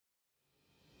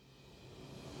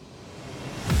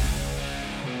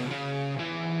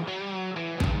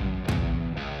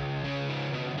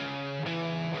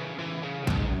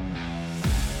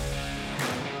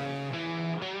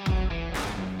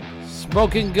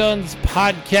Smoking Guns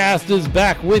podcast is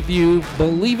back with you.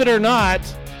 Believe it or not,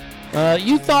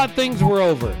 you thought things were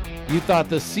over. You thought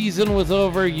the season was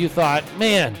over. You thought,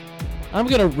 man, I'm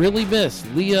going to really miss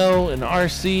Leo and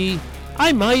RC.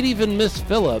 I might even miss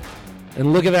Philip.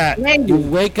 And look at that. You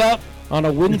wake up on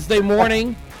a Wednesday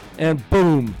morning and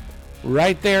boom,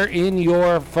 right there in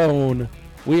your phone,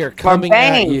 we are coming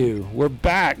at you. We're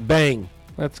back. Bang.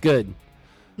 That's good.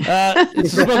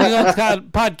 It's the Smoking Guns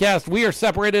podcast. We are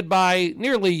separated by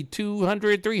nearly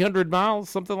 200, 300 miles,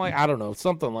 something like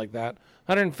that.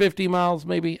 150 miles,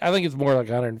 maybe. I think it's more like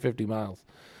 150 miles.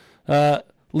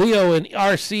 Leo and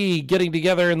RC getting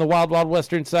together in the wild, wild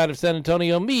western side of San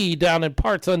Antonio. Me down in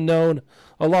parts unknown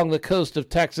along the coast of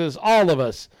Texas. All of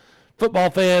us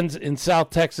football fans in South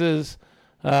Texas.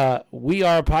 We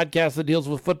are a podcast that deals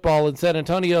with football in San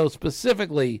Antonio,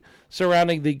 specifically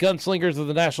surrounding the Gunslingers of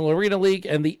the National Arena League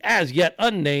and the as yet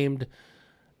unnamed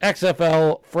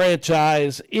XFL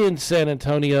franchise in San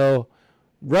Antonio.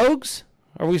 Rogues?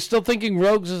 Are we still thinking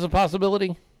Rogues is a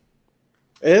possibility?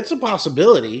 It's a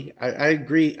possibility. I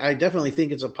agree. I definitely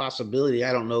think it's a possibility.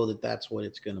 I don't know that that's what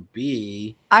it's going to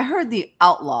be. I heard the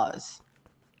Outlaws.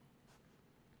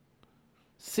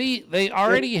 See, they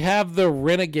already have the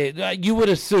Renegade. You would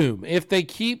assume if they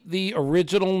keep the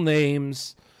original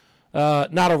names,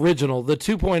 not original, the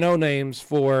 2.0 names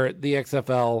for the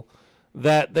XFL,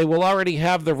 that they will already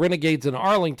have the Renegades in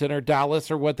Arlington or Dallas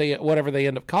or whatever they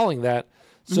end up calling that.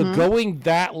 So going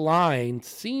that line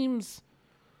seems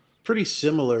pretty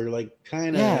similar, like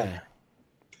kind of. Yeah.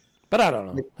 But I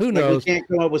don't know. Who knows? We can't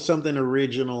come up with something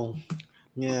original.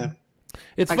 Yeah.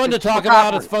 It's like fun to talk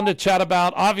about. It's fun to chat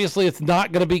about. Obviously, it's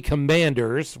not going to be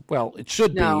Commanders. Well, it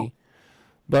should be.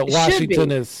 But Washington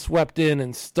has swept in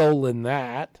and stolen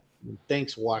that.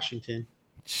 Thanks, Washington.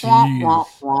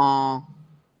 Jeez.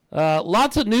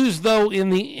 Lots of news, though, in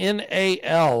the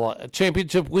NAL.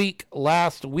 Championship week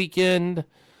last weekend.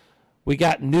 We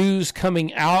got news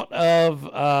coming out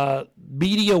of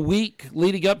media week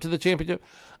leading up to the championship.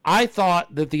 I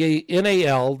thought that the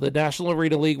NAL, the National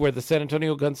Arena League, where the San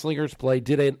Antonio Gunslingers play,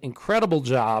 did an incredible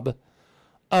job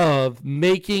of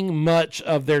making much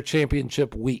of their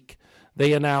championship week.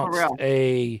 They announced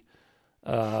a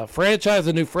franchise,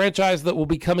 a new franchise that will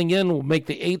be coming in, will make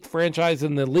the 8th franchise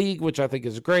in the league, which I think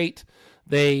is great.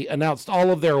 They announced all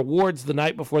of their awards the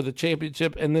night before the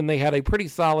championship, and then they had a pretty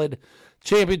solid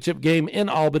championship game in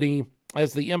Albany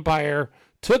as the Empire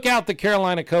took out the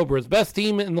Carolina Cobras, best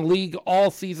team in the league all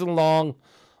season long.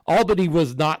 Albany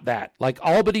was not that. Like,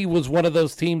 Albany was one of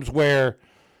those teams where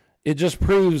it just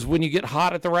proves when you get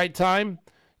hot at the right time,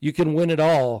 you can win it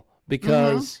all.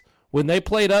 Because when they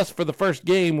played us for the first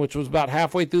game, which was about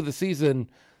halfway through the season,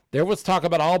 there was talk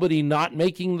about Albany not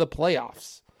making the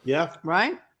playoffs. Yeah.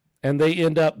 Right? And they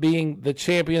end up being the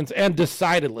champions, and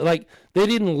decidedly. Like, they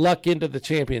didn't luck into the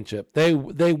championship. They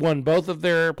won both of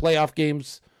their playoff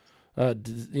games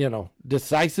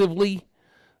decisively,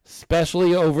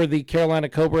 especially over the Carolina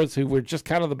Cobras, who were just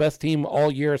kind of the best team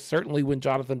all year, certainly when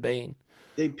Jonathan Bain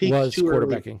was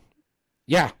quarterbacking. Early.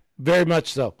 Yeah, very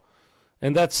much so.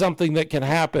 And that's something that can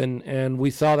happen, and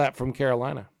we saw that from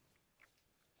Carolina.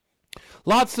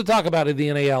 Lots to talk about in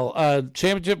the NAL.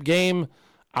 Championship game,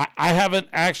 I haven't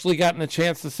actually gotten a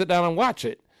chance to sit down and watch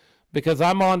it because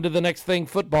I'm on to the next thing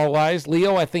football-wise.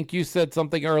 Leo, I think you said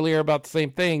something earlier about the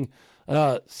same thing.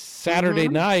 Saturday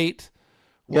night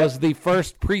was the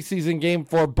first preseason game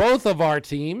for both of our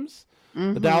teams,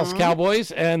 the Dallas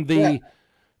Cowboys and the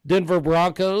Denver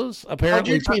Broncos.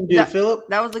 Apparently, how'd your team do, Philip?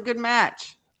 That was a good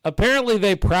match. Apparently,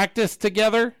 they practiced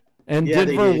together, and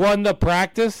Denver won the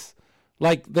practice.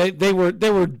 Like they were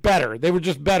better. They were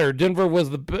just better. Denver was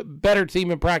the better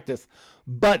team in practice,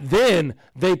 but then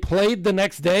they played the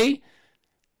next day.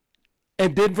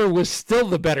 And Denver was still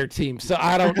the better team, so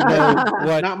I don't know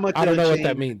what what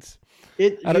that means.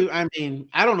 I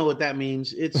don't know what that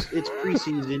means. It's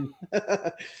preseason.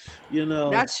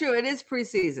 That's true. It is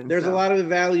preseason. There's a lot of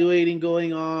evaluating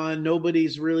going on.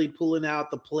 Nobody's really pulling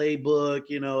out the playbook.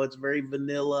 It's very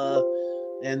vanilla,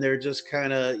 and they're just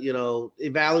kind of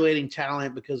evaluating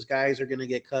talent because guys are going to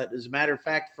get cut. As a matter of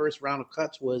fact, first round of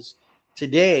cuts was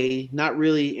today. Not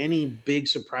really any big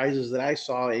surprises that I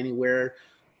saw anywhere.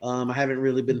 I haven't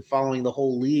really been following the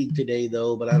whole league today,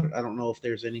 though, but I don't know if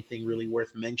there's anything really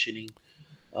worth mentioning.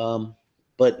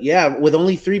 But yeah, with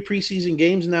only 3 preseason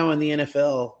games now in the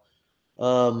NFL,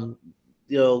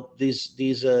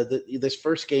 this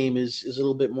first game is a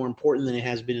little bit more important than it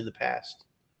has been in the past.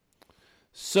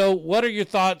 So, what are your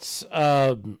thoughts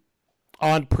on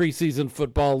preseason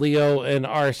football, Leo and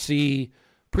RC?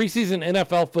 Preseason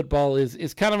NFL football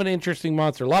is kind of an interesting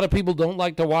monster. A lot of people don't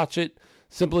like to watch it.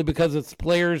 simply because it's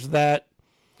players that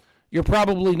you're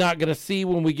probably not going to see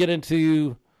when we get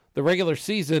into the regular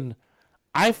season.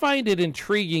 I find it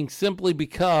intriguing simply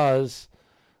because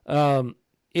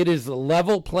it is a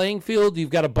level playing field. You've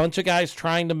got a bunch of guys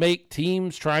trying to make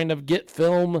teams, trying to get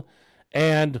film.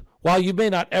 And while you may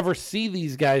not ever see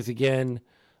these guys again,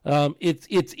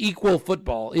 it's equal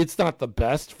football. It's not the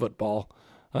best football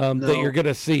that you're going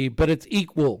to see, but it's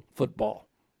equal football.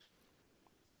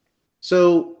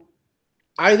 So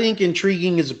I think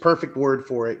intriguing is a perfect word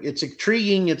for it. It's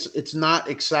intriguing. It's not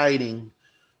exciting.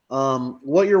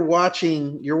 What you're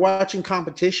watching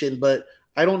competition, but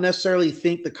I don't necessarily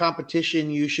think the competition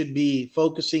you should be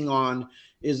focusing on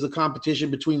is the competition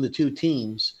between the two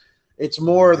teams. It's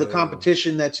more the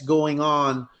competition that's going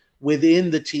on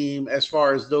within the team as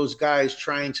far as those guys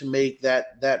trying to make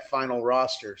that final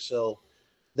roster. So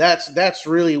that's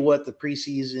really what the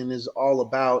preseason is all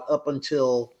about up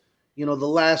until, the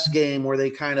last game where they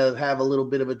kind of have a little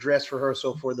bit of a dress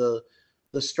rehearsal for the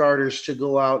starters to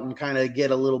go out and kind of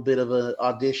get a little bit of an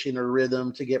audition or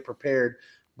rhythm to get prepared.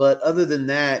 But other than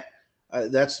that,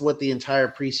 that's what the entire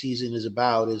preseason is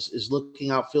about, is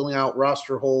looking out, filling out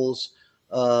roster holes,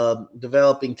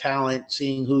 developing talent,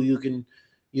 seeing who you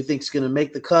think is going to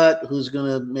make the cut, who's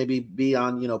going to maybe be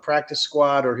on, practice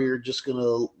squad, or who you're just going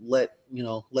to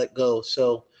let go.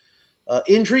 So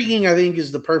intriguing, I think,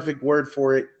 is the perfect word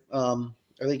for it. I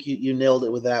think you nailed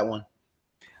it with that one.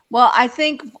 Well, I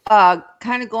think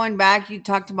kind of going back, you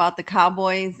talked about the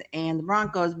Cowboys and the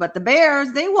Broncos, but the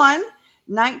Bears, they won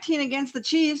 19 against the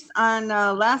Chiefs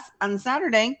on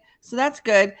Saturday. So that's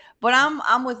good. But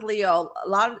I'm with Leo. A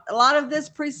lot of this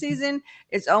preseason,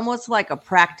 it's almost like a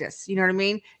practice. You know what I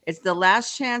mean? It's the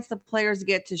last chance the players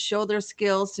get to show their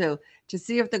skills, to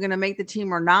see if they're going to make the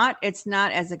team or not. It's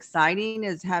not as exciting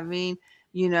as having,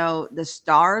 the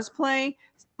stars play.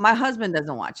 My husband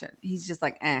doesn't watch it. He's just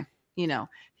like,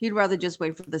 he'd rather just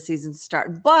wait for the season to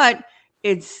start. But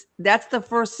that's the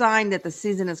first sign that the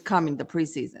season is coming, the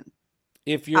preseason.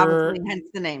 If you're, obviously, hence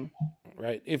the name.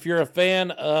 Right. If you're a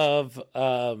fan of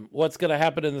what's going to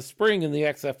happen in the spring in the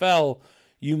XFL,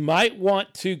 you might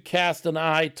want to cast an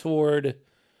eye toward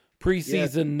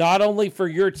preseason, not only for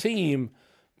your team,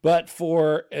 but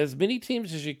for as many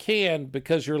teams as you can,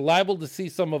 because you're liable to see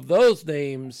some of those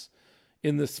names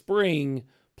in the spring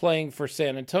playing for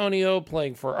San Antonio,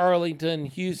 playing for Arlington,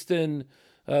 Houston,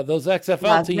 those XFL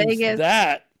Las teams. Vegas.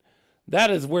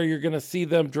 That is where you're going to see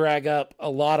them drag up a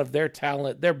lot of their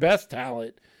talent. Their best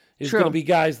talent is going to be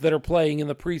guys that are playing in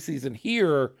the preseason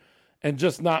here and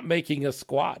just not making a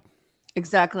squad.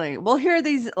 Exactly. We'll hear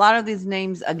a lot of these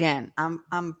names again.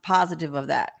 I'm positive of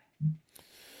that.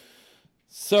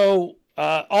 So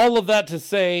all of that to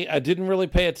say, I didn't really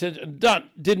pay attention.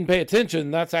 Didn't pay attention.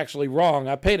 That's actually wrong.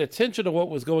 I paid attention to what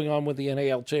was going on with the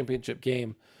NAL championship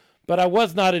game, but I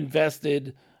was not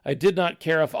invested. I did not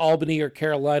care if Albany or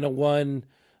Carolina won.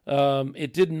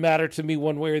 It didn't matter to me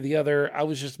one way or the other. I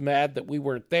was just mad that we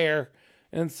weren't there.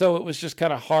 And so it was just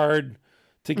kind of hard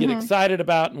to get excited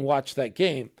about and watch that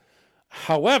game.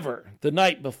 However, the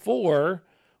night before,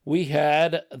 we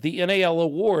had the NAL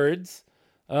awards.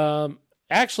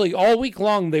 Actually, all week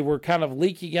long, they were kind of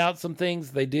leaking out some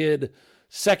things. They did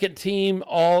second team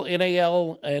all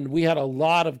NAL, and we had a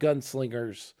lot of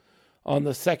gunslingers on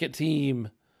the second team.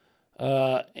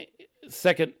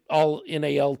 Second all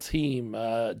NAL team.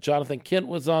 Jonathan Kent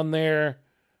was on there.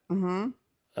 Mm-hmm.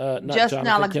 Not Justin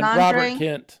Jonathan Kent, Alexandre. Robert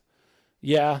Kent.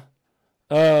 Yeah.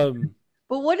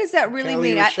 But what does that really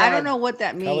Kelly mean? I Rashad. don't know what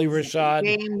that means. Kelly Rashad.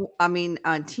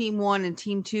 Team 1 and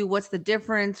team 2. What's the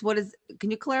difference?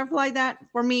 Can you clarify that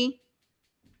for me?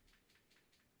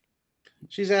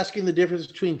 She's asking the difference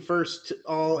between first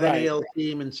all Right. NAL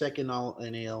team and second all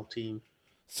NAL team.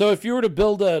 So if you were to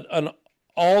build an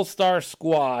all-star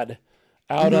squad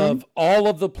out of all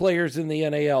of the players in the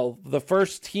NAL, the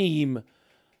first team,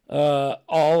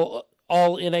 all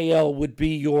NAL would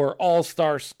be your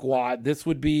all-star squad. This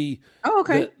would be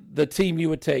the team you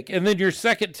would take. And then your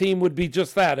second team would be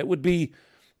just that. It would be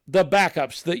the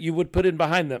backups that you would put in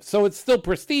behind them. So it's still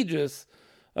prestigious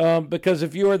because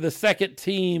if you're the second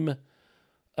team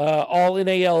all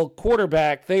NAL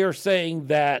quarterback, they are saying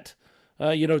that,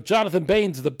 Jonathan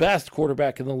Bain's the best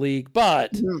quarterback in the league,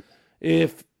 but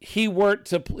if he were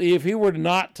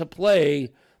not to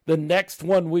play, the next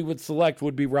one we would select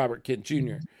would be Robert Kent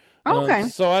Jr. Okay.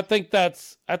 So I think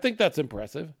that's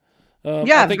impressive.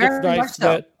 Yeah, I think very it's nice much so.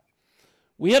 that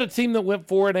we had a team that went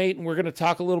 4-8, and we're going to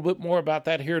talk a little bit more about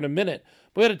that here in a minute.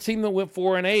 We had a team that went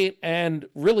 4-8 and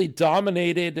really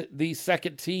dominated the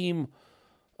second team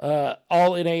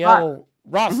all NAL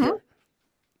roster.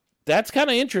 That's kind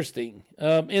of interesting.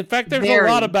 In fact, there's Very.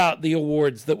 a lot about the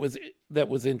awards that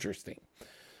was interesting.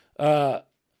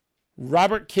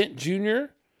 Robert Kent Jr.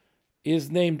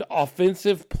 is named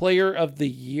Offensive Player of the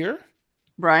Year.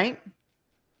 Right.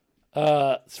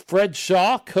 Fred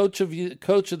Shaw, Coach of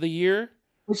the Year.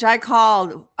 Which I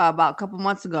called about a couple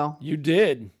months ago. You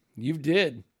did.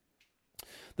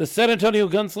 The San Antonio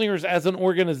Gunslingers as an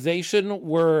organization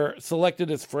were selected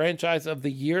as Franchise of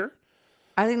the Year.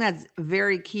 I think that's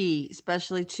very key,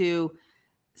 especially to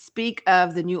speak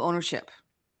of the new ownership.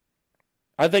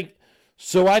 I think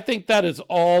that is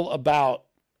all about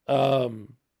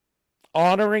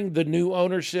honoring the new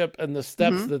ownership and the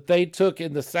steps that they took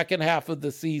in the second half of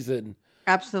the season.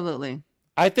 Absolutely.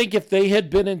 I think if they had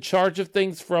been in charge of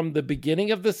things from the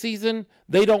beginning of the season,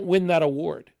 they don't win that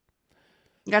award.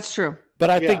 That's true. But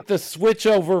I think the switch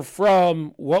over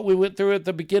from what we went through at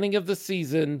the beginning of the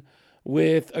season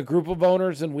with a group of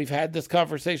owners, and we've had this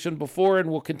conversation before and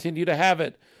we'll continue to have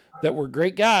it, that were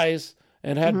great guys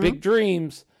and had big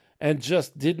dreams and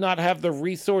just did not have the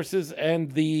resources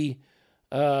and the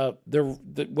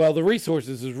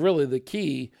resources is really the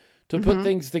key to put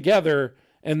things together.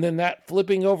 And then that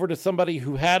flipping over to somebody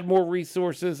who had more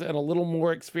resources and a little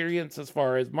more experience as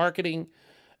far as marketing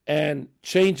and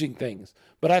changing things.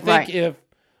 But I think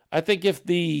if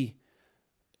the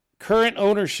current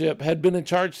ownership had been in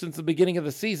charge since the beginning of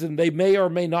the season, they may or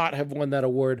may not have won that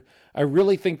award. I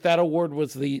really think that award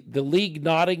was the league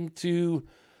nodding to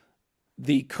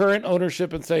the current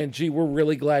ownership and saying, gee, we're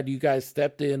really glad you guys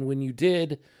stepped in when you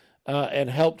did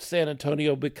and helped San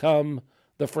Antonio become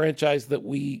the franchise that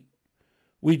we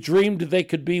dreamed they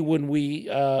could be when we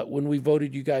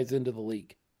voted you guys into the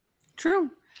league. True.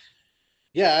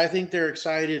 Yeah, I think they're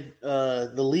excited.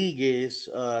 The league is,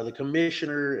 the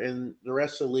commissioner and the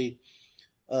rest of the league,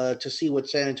 to see what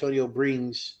San Antonio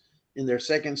brings in their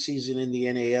second season in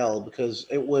the NAL, because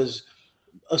it was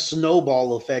a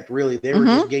snowball effect, really. They were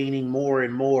just gaining more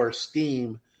and more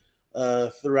steam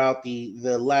throughout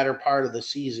the latter part of the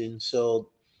season. So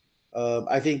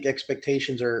I think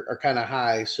expectations are kind of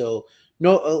high. So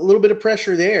a little bit of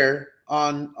pressure there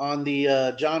on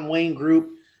the John Wayne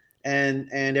group and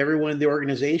everyone in the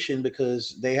organization,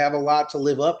 because they have a lot to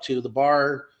live up to.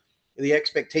 The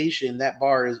expectation, that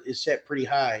bar is set pretty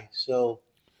high. So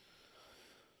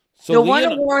the one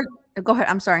award, go ahead.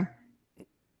 I'm sorry.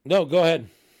 No, go ahead.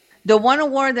 The one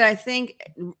award that I think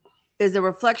is a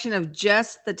reflection of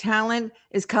just the talent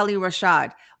is Khalid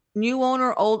Rashad. New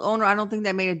owner, old owner, I don't think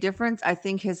that made a difference. I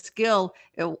think his skill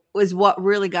is what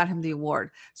really got him the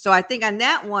award. So I think on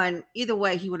that one, either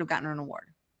way, he would have gotten an award.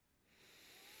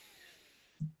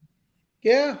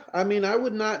 Yeah, I mean, I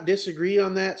would not disagree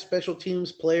on that. Special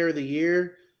teams player of the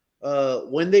year.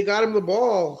 When they got him the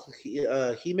ball,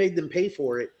 he made them pay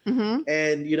for it.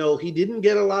 And, he didn't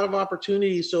get a lot of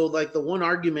opportunities. So, like, the one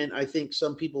argument I think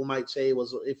some people might say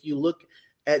was, if you look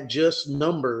at just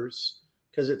numbers,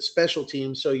 because it's special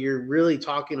teams, so you're really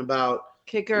talking about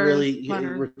kickers,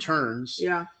 returns.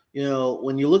 Yeah.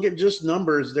 When you look at just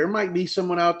numbers, there might be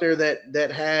someone out there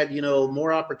that had,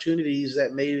 more opportunities,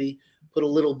 that maybe put a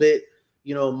little bit,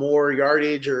 more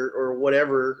yardage or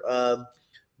whatever.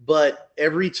 But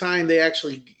every time they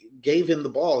actually gave him the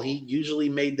ball, he usually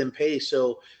made them pay.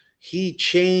 So he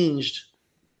changed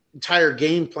entire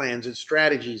game plans and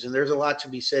strategies. And there's a lot to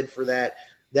be said for that.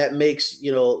 That makes,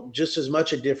 just as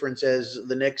much a difference as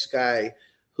the next guy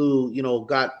who,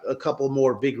 got a couple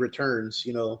more big returns,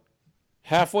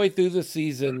 Halfway through the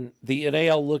season, the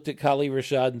NAL looked at Khalid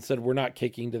Rashad and said, we're not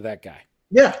kicking to that guy.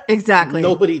 Yeah, exactly.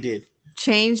 Nobody did.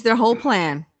 Change their whole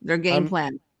plan, their game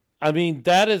plan. I mean,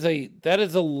 that is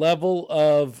a level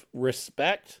of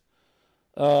respect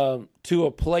to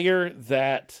a player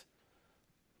that,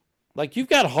 like, you've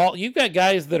got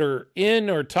guys that are in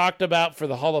or talked about for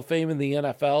the Hall of Fame in the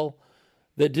NFL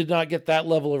that did not get that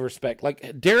level of respect.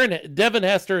 Like Devin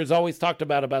Hester has always talked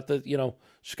about the,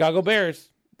 Chicago Bears.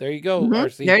 There you go,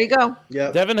 RC. There you go.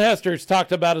 Yeah. Devin Hester's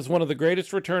talked about as one of the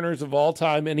greatest returners of all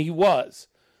time, and he was.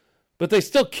 But they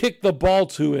still kicked the ball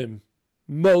to him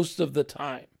most of the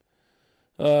time.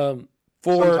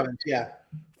 Sometimes, yeah.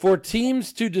 For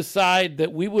teams to decide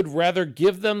that we would rather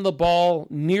give them the ball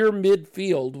near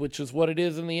midfield, which is what it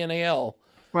is in the NAL,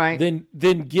 right,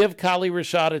 than give Khalid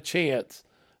Rashad a chance,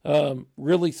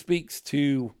 really speaks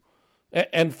to,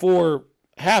 and for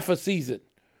half a season,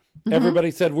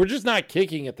 everybody said, we're just not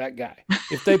kicking at that guy.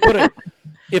 If they put it,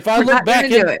 if I look back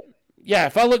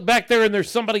if I look back there and there's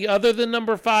somebody other than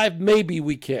number 5, maybe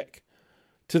we kick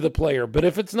to the player. But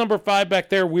if it's number 5 back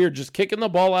there, we're just kicking the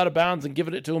ball out of bounds and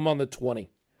giving it to him on the 20.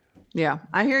 Yeah,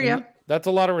 I hear you. That's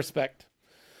a lot of respect.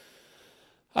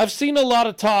 I've seen a lot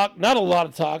of talk, not a lot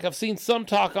of talk. I've seen some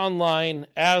talk online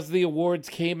as the awards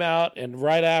came out and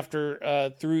right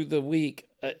after through the week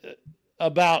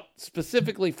about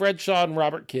specifically Fred Shaw and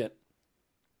Robert Kent.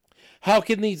 How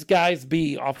can these guys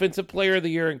be Offensive Player of the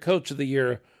Year and Coach of the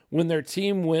Year when their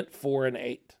team went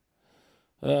 4-8?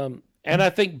 And I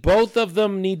think both of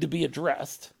them need to be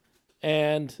addressed.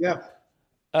 And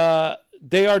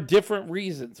they are different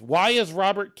reasons. Why is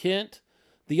Robert Kent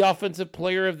the Offensive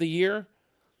Player of the Year?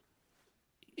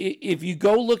 If you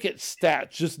go look at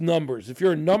stats, just numbers, if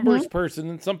you're a numbers person,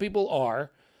 and some people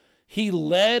are, he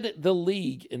led the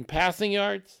league in passing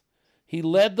yards. He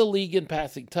led the league in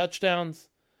passing touchdowns.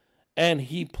 And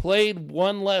he played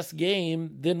one less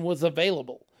game than was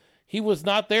available. He was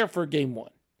not there for game 1.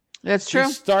 That's true.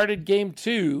 He started game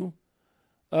 2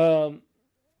 and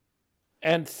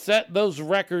set those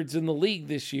records in the league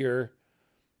this year.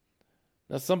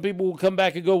 Now, some people will come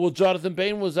back and go, well, Jonathan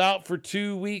Payne was out for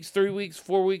 2 weeks, 3 weeks,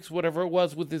 4 weeks, whatever it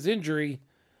was with his injury.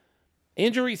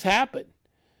 Injuries happen.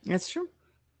 That's true.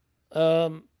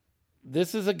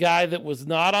 This is a guy that was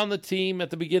not on the team at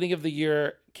the beginning of the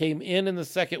year, came in the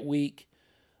second week,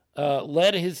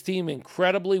 led his team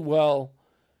incredibly well,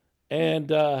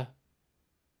 and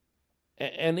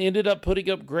ended up putting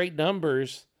up great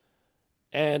numbers.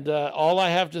 And all I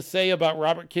have to say about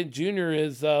Robert Kent Jr.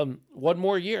 is one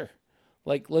more year.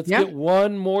 Like, let's get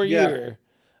one more year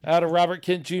out of Robert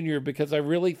Kent Jr. because I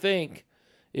really think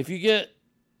if you get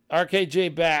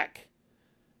RKJ back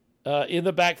in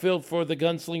the backfield for the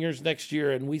Gunslingers next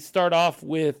year and we start off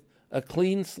with a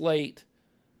clean slate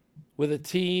with a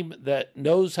team that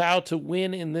knows how to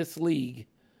win in this league,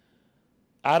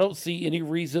 I don't see any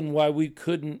reason why we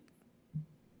couldn't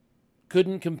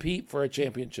compete for a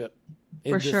championship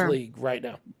in this league right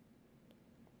now.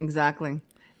 Exactly.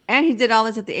 And he did all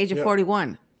this at the age of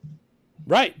 41.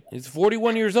 Right. He's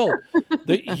 41 years old.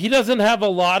 He doesn't have a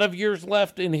lot of years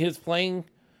left in his playing,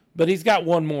 but he's got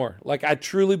one more. Like, I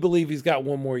truly believe he's got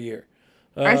one more year.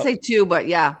 I say 2, but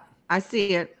yeah, I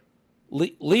see it.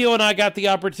 Leo and I got the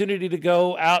opportunity to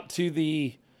go out to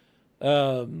the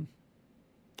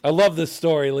I love this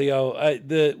story, Leo.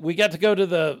 We got to go to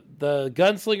the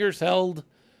Gunslingers held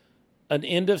an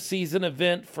end of season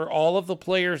event for all of the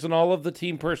players and all of the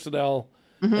team personnel.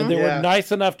 And they were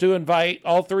nice enough to invite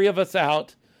all 3 of us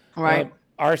out. Right.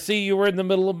 RC, you were in the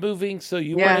middle of moving, so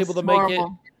you weren't able to make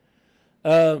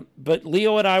it. But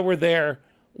Leo and I were there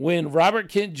when Robert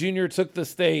Kent Jr. took the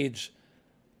stage.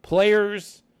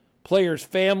 Players,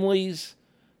 families,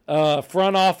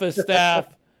 front office staff,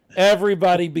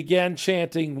 everybody began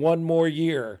chanting one more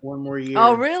year. One more year.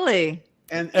 Oh, really?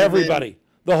 And everybody,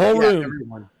 the whole room.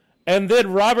 Everyone. And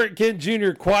then Robert Kent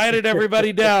Jr. quieted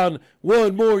everybody down.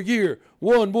 One more year.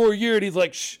 And he's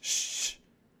like, shh, shh.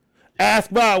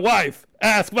 Ask my wife.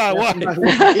 And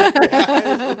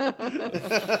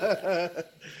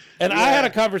I had a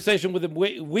conversation with him.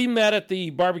 We met at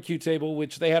the barbecue table,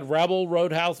 which they had Rebel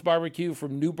Roadhouse barbecue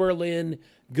from New Berlin.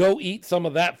 Go eat some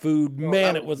of that food.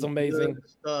 Man, it was amazing.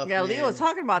 Leo was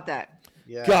talking about that.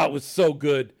 Yeah. God, it was so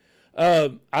good.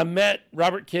 I met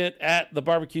Robert Kent at the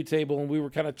barbecue table, and we were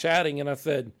kind of chatting, and I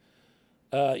said,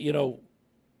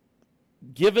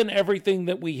 given everything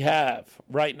that we have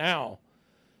right now,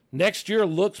 next year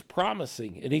looks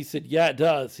promising. And he said, yeah, it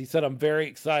does. He said, I'm very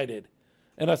excited.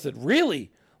 And I said,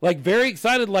 really? Like, very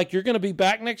excited, like you're going to be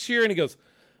back next year? And he goes,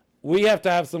 we have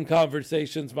to have some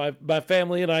conversations. My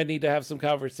family and I need to have some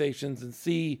conversations and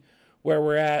see where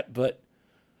we're at, but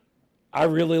I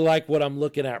really like what I'm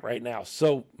looking at right now.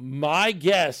 So my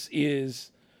guess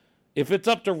is if it's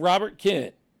up to Robert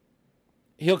Kent,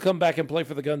 he'll come back and play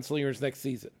for the Gunslingers next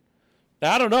season.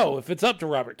 Now, I don't know if it's up to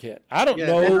Robert Kent. I don't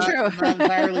know. Not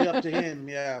entirely up to him,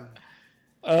 yeah.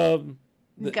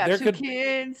 He's got 2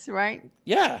 kids, right?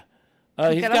 Yeah.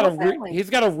 He's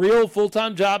got a real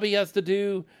full-time job he has to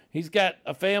do. He's got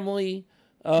a family.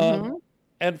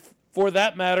 And for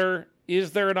that matter,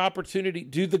 is there an opportunity?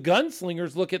 Do the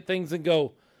Gunslingers look at things and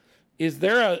go, is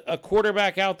there a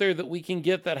quarterback out there that we can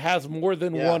get that has more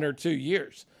than 1 or 2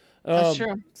 years? That's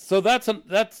true. So that's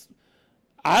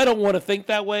I don't want to think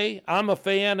that way. I'm a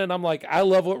fan, and I'm like, I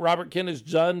love what Robert Kent has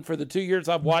done for the 2 years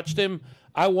I've watched him.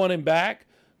 I want him back.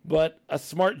 But a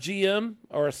smart GM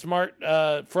or a smart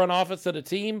front office at a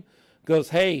team goes,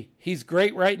 hey, he's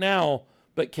great right now,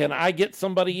 but can I get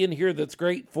somebody in here that's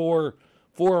great for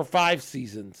 4 or 5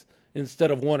 seasons instead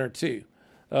of 1 or 2?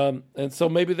 And so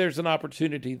maybe there's an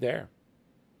opportunity there.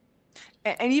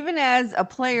 And even as a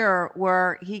player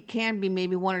where he can be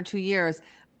maybe 1 or 2 years,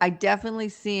 I definitely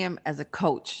see him as a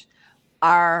coach.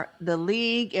 the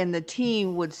league and the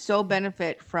team would so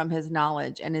benefit from his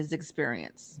knowledge and his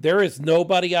experience. There is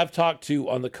nobody I've talked to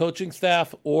on the coaching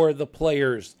staff or the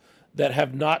players that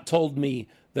have not told me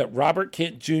that Robert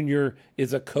Kent Jr.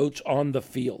 is a coach on the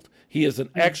field. He is an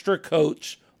extra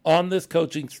coach on this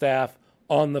coaching staff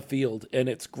on the field, and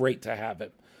it's great to have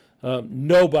him.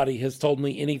 Nobody has told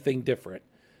me anything different.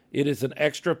 It is an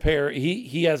extra pair.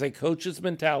 He has a coach's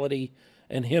mentality,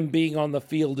 and him being on the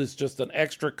field is just an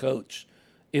extra coach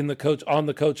on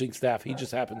the coaching staff. He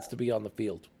just happens to be on the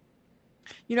field.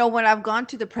 You know, when I've gone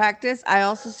to the practice, I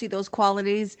also see those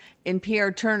qualities in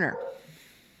Pierre Turner.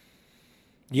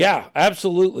 Yeah,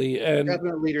 absolutely. And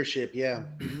definite leadership, yeah.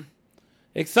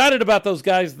 Excited about those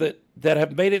guys that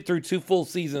have made it through 2 full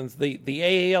seasons, the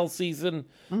AAL season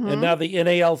and now the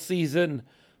NAL season.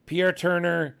 Pierre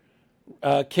Turner,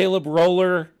 Caleb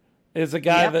Roller is a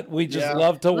guy that we just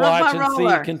love to watch and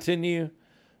see continue.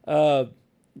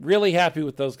 Really happy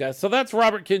with those guys. So that's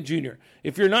Robert Kent Jr.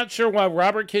 If you're not sure why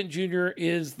Robert Kent Jr.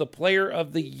 is the player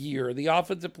of the year, the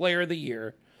offensive player of the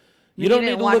year, you don't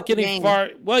need to look any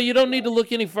far. Well, you don't need to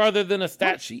look any farther than a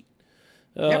stat sheet.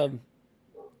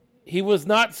 He was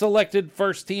not selected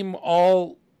first team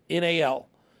all NAL.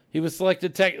 He was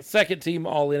selected second team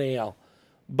all NAL.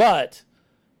 But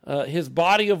his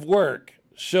body of work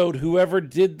showed whoever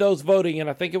did those voting, and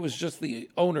I think it was just the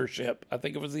ownership. I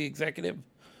think it was the executive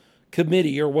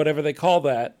committee or whatever they call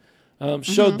that,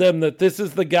 showed them that this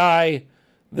is the guy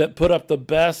that put up the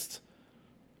best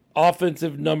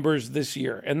offensive numbers this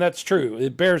year. And that's true.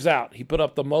 It bears out. He put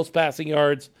up the most passing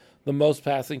yards, the most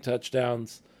passing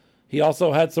touchdowns. He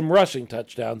also had some rushing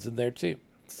touchdowns in there too.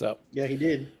 So yeah, he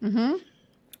did.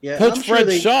 Yeah, Coach Fred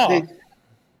Shaw.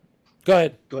 Go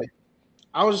ahead.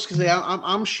 I was just gonna say,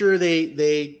 I'm sure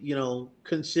they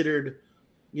considered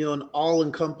an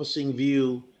all-encompassing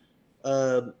view.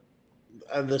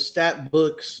 The stat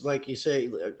books, like you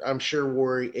say, I'm sure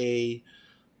were a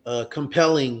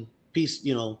compelling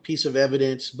piece of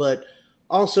evidence, but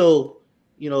also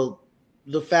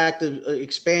the fact of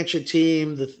expansion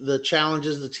team, the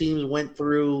challenges the teams went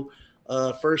through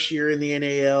first year in the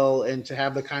NAL, and to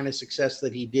have the kind of success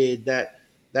that he did,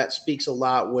 that speaks a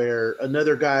lot. Where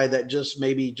another guy that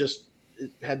maybe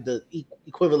had the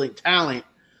equivalent talent,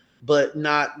 but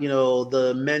not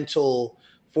the mental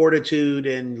fortitude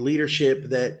and leadership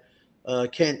that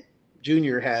Kent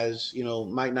Jr. has,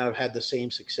 might not have had the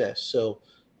same success. So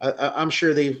I'm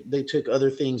sure they took other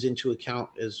things into account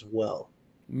as well.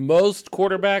 Most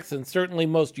quarterbacks, and certainly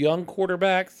most young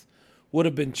quarterbacks, would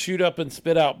have been chewed up and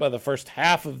spit out by the first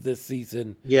half of this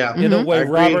season. Yeah, in a way,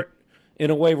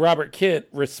 Robert Kent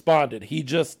responded. He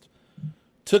just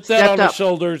took that on his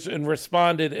shoulders and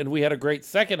responded, and we had a great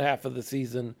second half of the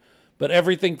season. But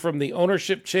everything from the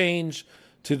ownership change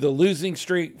to the losing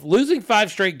streak, losing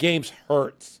 5 straight games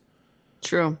hurts.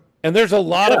 True. And there's a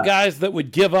lot of guys that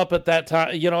would give up at that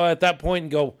time, at that point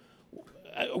and go,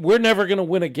 we're never going to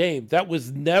win a game. That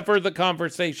was never the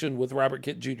conversation with Robert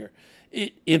Kent Jr.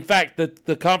 In fact,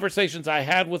 the conversations I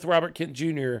had with Robert Kent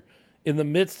Jr. in the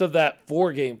midst of that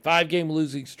 5-game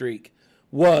losing streak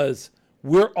was,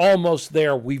 we're almost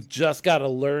there. We've just got to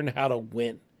learn how to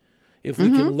win. If we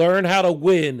can learn how to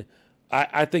win,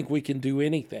 I think we can do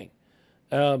anything.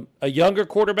 A younger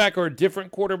quarterback or a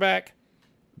different quarterback,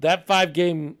 that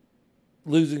 5-game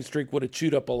losing streak would have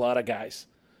chewed up a lot of guys.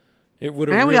 It would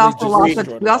have. And we also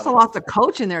lost a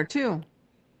coach in there too.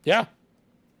 Yeah.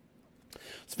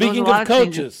 Speaking of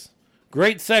coaches,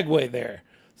 great segue there.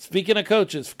 Speaking of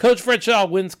coaches, Coach Fred Shaw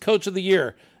wins Coach of the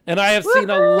Year, and I have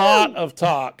seen a lot of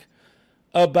talk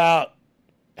about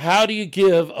how do you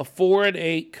give a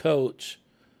 4-8 coach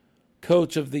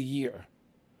of the year.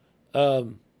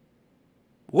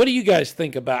 What do you guys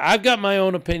think about? I've got my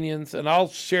own opinions, and I'll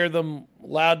share them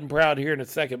loud and proud here in a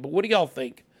second. But what do y'all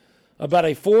think about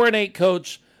a 4-8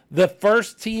 coach? The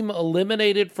first team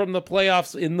eliminated from the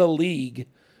playoffs in the league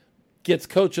gets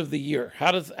Coach of the Year.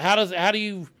 How do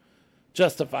you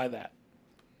justify that?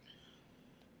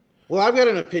 Well, I've got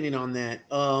an opinion on that,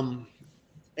 I'm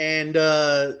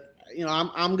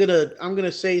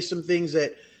gonna say some things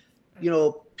that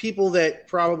people that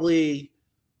probably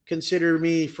consider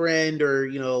me friend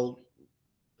or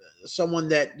someone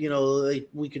that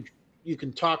you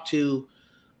can talk to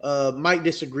might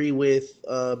disagree with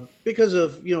because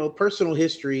of personal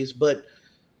histories, but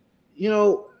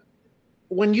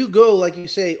when you go, like you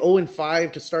say,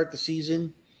 0-5 to start the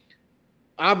season,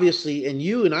 obviously, and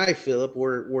you and I, Philip,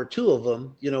 were two of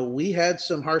them. We had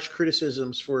some harsh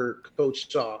criticisms for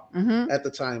Coach Shaw at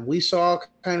the time. We saw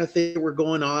kind of things that were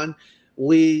going on.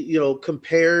 We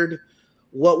compared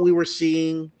what we were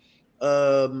seeing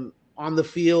on the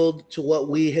field to what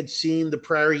we had seen the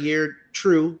prior year.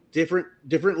 True, different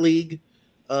league,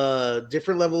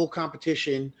 different level of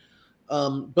competition,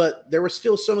 but there were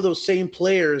still some of those same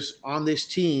players on this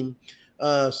team,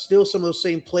 still some of those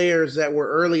same players that were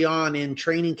early on in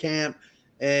training camp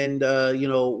and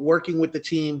working with the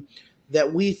team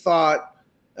that we thought,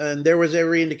 and there was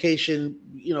every indication,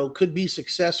 could be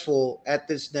successful at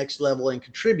this next level and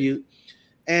contribute,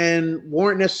 and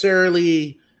weren't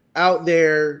necessarily out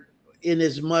there in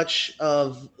as much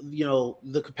of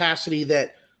the capacity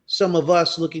that some of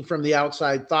us looking from the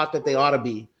outside thought that they ought to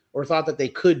be or thought that they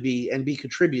could be and be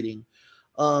contributing.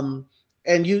 And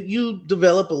you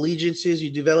develop allegiances,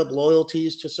 you develop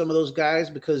loyalties to some of those guys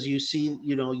because you've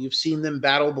seen them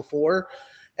battle before.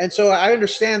 And so I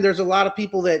understand there's a lot of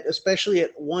people that, especially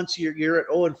once you're at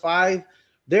 0-5,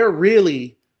 they're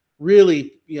really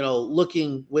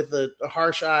looking with a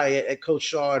harsh eye at Coach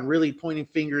Shaw and really pointing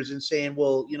fingers and saying,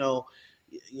 well,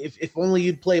 if only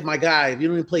you'd play my guy, if you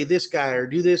don't even play this guy or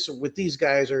do this with these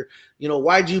guys, or,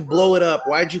 why'd you blow it up?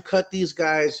 Why'd you cut these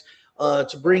guys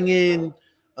to bring in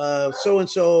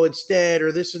so-and-so instead,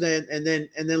 or this and that, and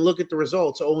then look at the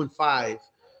results, 0-5.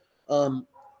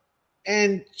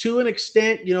 And to an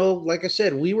extent, like I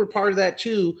said, we were part of that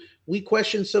too. We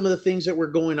questioned some of the things that were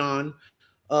going on,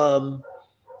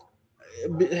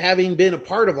 having been a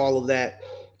part of all of that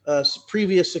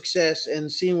previous success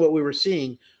and seeing what we were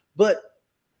seeing. But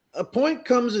a point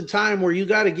comes in time where you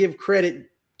got to give credit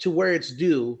to where it's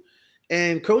due.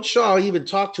 And Coach Shaw even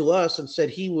talked to us and said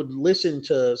he would listen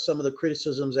to some of the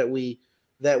criticisms that we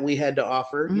had to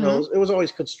offer. Mm-hmm. It was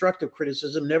always constructive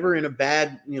criticism, never in a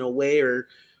bad way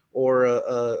or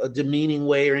a demeaning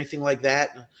way or anything like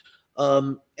that.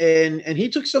 And he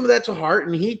took some of that to heart,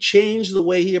 and he changed the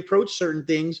way he approached certain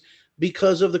things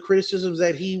because of the criticisms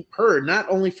that he heard, not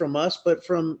only from us but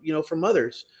from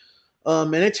others.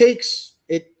 And it takes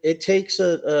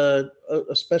a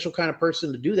special kind of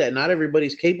person to do that. Not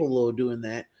everybody's capable of doing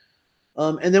that.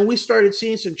 And then we started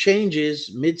seeing some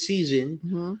changes mid-season,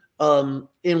 Mm-hmm.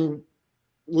 In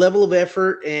level of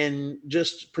effort and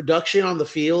just production on the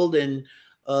field and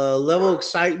level of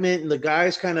excitement. And the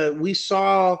guys we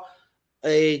saw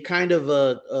a kind of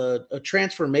a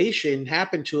transformation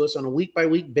happen to us on a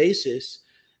week-by-week basis.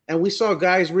 And we saw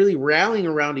guys really rallying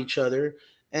around each other.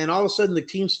 And all of a sudden the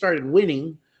team started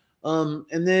winning.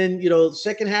 And then, the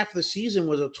second half of the season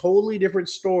was a totally different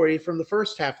story from the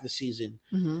first half of the season.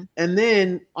 Mm-hmm. And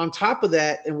then on top of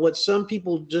that, and what some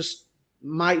people just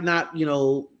might not,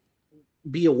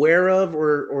 be aware of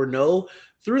or know,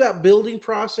 through that building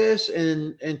process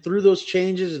and through those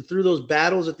changes and through those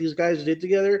battles that these guys did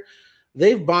together,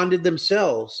 they've bonded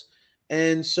themselves.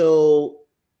 And so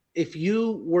if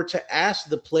you were to ask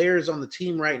the players on the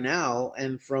team right now,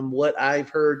 and from what I've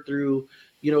heard through,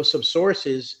 some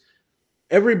sources,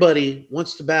 everybody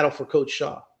wants to battle for Coach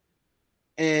Shaw.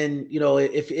 And,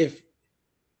 if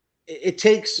it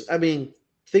takes,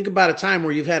 think about a time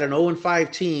where you've had an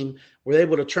 0-5 team where they're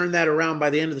able to turn that around by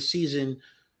the end of the season,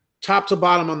 top to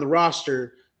bottom on the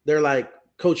roster. They're like,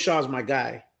 Coach Shaw's my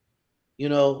guy.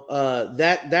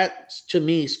 That to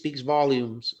me speaks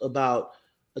volumes about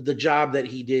the job that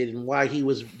he did and why he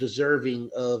was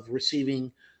deserving of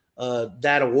receiving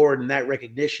that award and that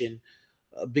recognition,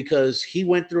 because he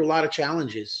went through a lot of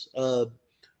challenges,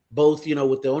 both,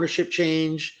 with the ownership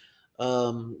change,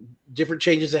 different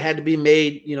changes that had to be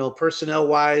made, personnel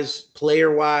wise,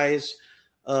 player wise.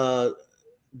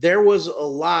 There was a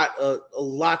lot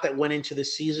that went into the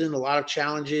season, a lot of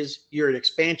challenges. You're an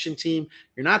expansion team.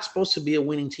 You're not supposed to be a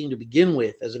winning team to begin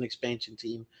with as an expansion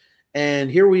team. And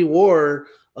here we were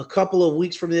a couple of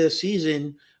weeks from the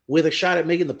season with a shot at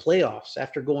making the playoffs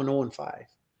after going 0-5.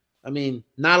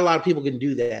 Not a lot of people can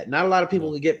do that. Not a lot of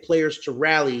people can get players to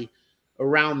rally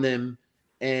around them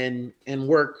and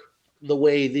work the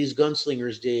way these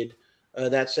gunslingers did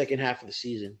that second half of the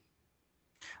season.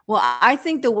 Well, I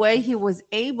think the way he was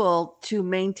able to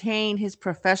maintain his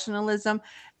professionalism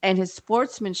and his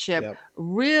sportsmanship,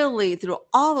 really through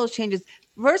all those changes.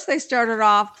 First, they started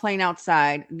off playing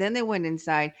outside, then they went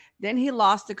inside, then he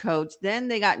lost a coach, then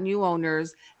they got new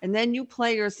owners, and then new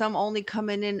players, some only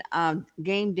coming in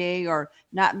game day or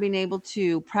not being able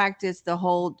to practice the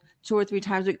whole 2 or 3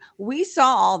 times a week. We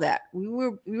saw all that. We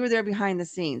were there behind the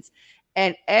scenes.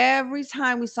 And every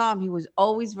time we saw him, he was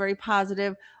always very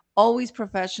positive, always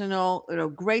professional,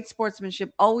 great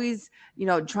sportsmanship, always,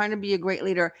 trying to be a great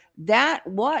leader. That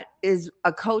what is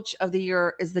a coach of the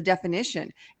year is the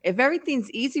definition. If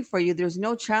everything's easy for you, there's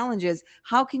no challenges,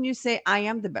 how can you say I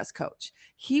am the best coach?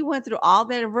 He went through all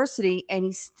that adversity and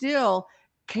he still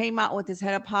came out with his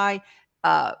head up high.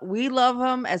 We love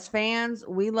him as fans.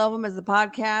 We love him as a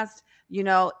podcast.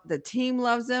 The team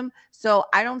loves him. So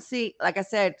I don't see, like I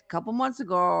said, a couple months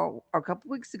ago or a couple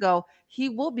weeks ago, he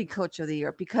will be coach of the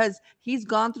year because he's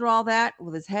gone through all that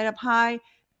with his head up high.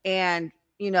 And,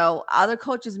 other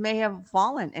coaches may have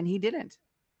fallen and he didn't.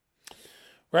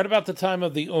 Right about the time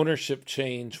of the ownership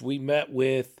change, we met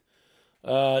with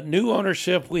new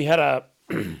ownership. We had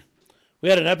an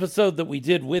episode that we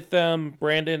did with them.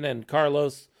 Brandon and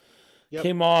Carlos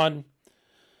came on.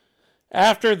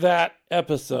 After that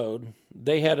episode,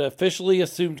 they had officially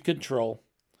assumed control.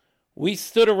 We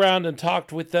stood around and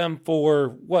talked with them for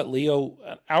what, Leo,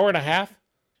 an hour and a half?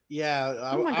 Yeah,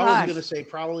 I was going to say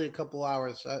probably a couple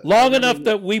hours. Long enough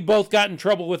that we both got in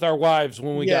trouble with our wives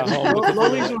when we got home.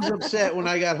 Louise was upset when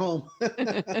I got home.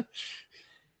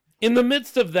 In the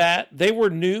midst of that, they were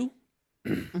new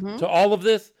to all of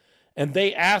this, and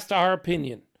they asked our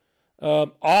opinion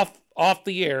off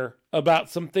the air about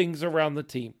some things around the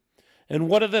team. And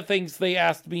one of the things they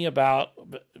asked me about,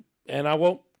 and I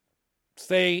won't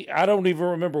say, I don't even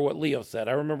remember what Leo said.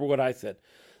 I remember what I said.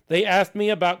 They asked me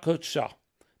about Coach Shaw.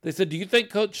 They said, do you think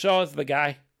Coach Shaw is the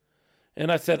guy?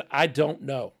 And I said, I don't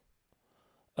know.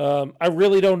 I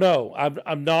really don't know.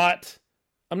 I'm not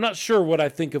sure what I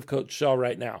think of Coach Shaw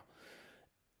right now.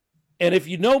 And if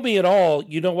you know me at all,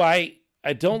 you know I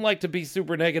don't like to be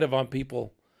super negative on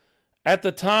people. At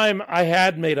the time, I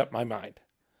had made up my mind.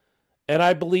 And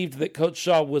I believed that Coach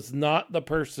Shaw was not the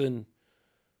person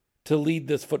to lead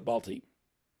this football team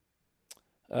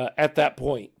at that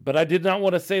point. But I did not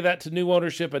want to say that to new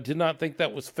ownership. I did not think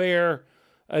that was fair.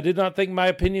 I did not think my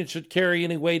opinion should carry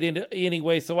any weight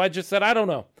anyway. So I just said, I don't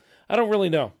know. I don't really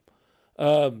know.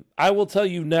 I will tell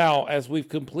you now, as we've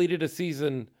completed a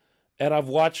season and I've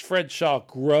watched Fred Shaw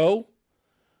grow,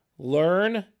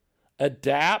 learn,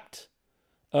 adapt,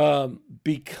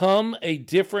 become a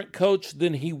different coach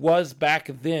than he was back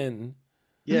then.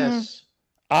 Yes.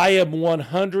 I am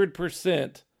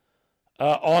 100%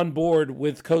 on board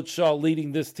with Coach Shaw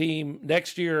leading this team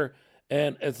next year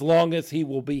and as long as he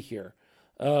will be here,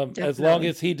 as long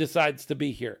as he decides to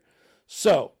be here.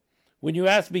 So when you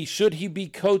ask me, should he be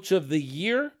coach of the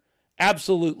year?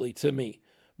 Absolutely, to me,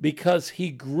 because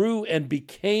he grew and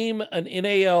became an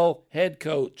NAL head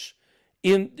coach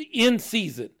in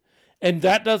season. And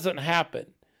that doesn't happen.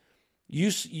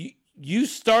 You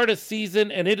start a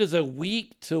season and it is a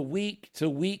week to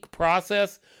week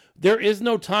process. There is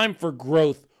no time for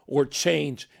growth or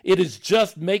change. It is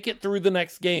just make it through the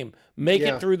next game. Make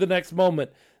it through the next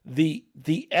moment. The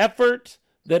effort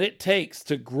that it takes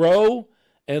to grow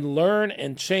and learn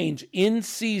and change in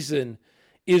season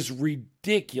is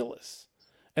ridiculous.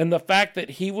 And the fact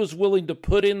that he was willing to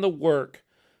put in the work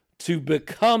to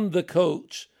become the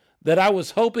coach that I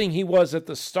was hoping he was at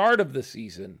the start of the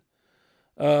season,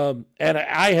 and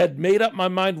I had made up my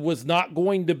mind was not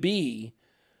going to be,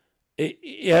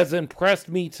 it has impressed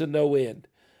me to no end.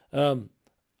 I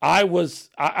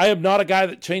am not a guy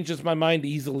that changes my mind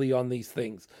easily on these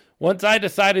things. Once I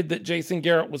decided that Jason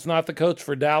Garrett was not the coach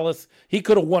for Dallas, he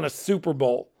could have won a Super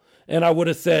Bowl, and I would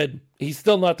have said, he's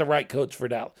still not the right coach for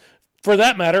Dallas. For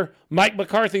that matter, Mike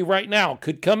McCarthy right now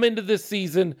could come into this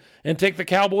season and take the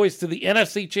Cowboys to the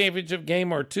NFC Championship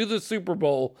game or to the Super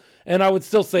Bowl, and I would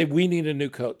still say we need a new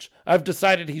coach. I've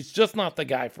decided he's just not the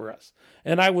guy for us.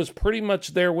 And I was pretty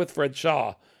much there with Fred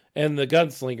Shaw and the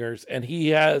Gunslingers, and he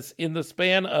has, in the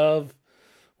span of,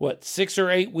 6 or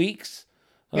 8 weeks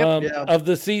of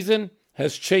the season,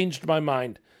 has changed my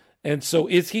mind. And so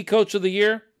is he coach of the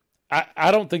year?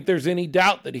 I don't think there's any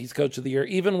doubt that he's coach of the year,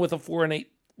 even with a 4-8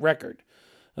 record,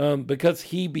 because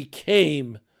he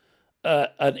became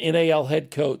an NAL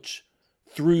head coach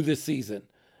through the season.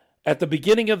 At the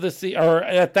beginning of the season, or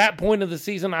at that point of the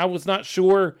season, I was not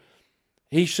sure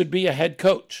he should be a head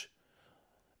coach.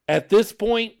 At this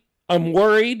point, I'm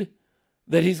worried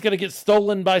that he's going to get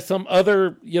stolen by some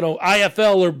other,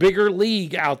 IFL or bigger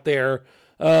league out there,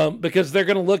 because they're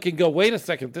going to look and go, wait a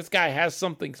second, this guy has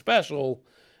something special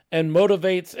and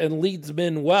motivates and leads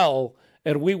men well.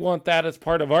 And we want that as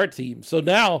part of our team. So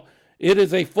now it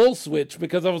is a full switch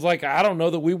because I was like, I don't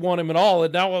know that we want him at all.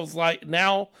 And now I was like,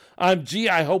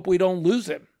 I hope we don't lose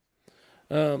him.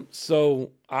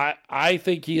 So I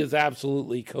think he is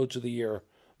absolutely coach of the year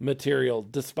material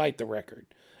despite the record.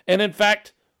 And in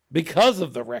fact, because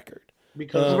of the record.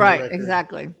 Right,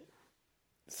 exactly.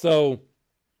 So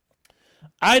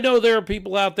I know there are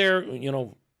people out there,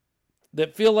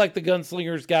 that feel like the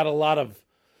Gunslingers got a lot of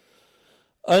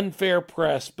unfair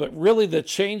press, but really the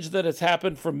change that has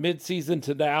happened from midseason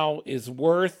to now is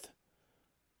worth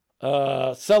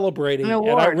celebrating. An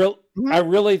award. I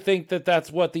really think that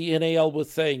that's what the NAL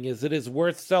was saying, is it is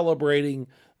worth celebrating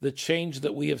the change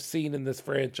that we have seen in this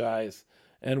franchise.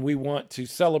 And we want to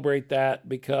celebrate that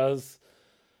because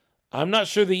I'm not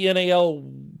sure the NAL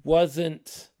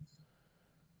wasn't.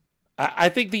 I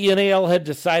think the NAL had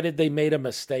decided they made a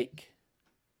mistake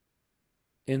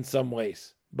in some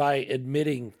ways by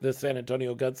admitting the San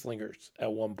Antonio Gunslingers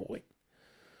at one point.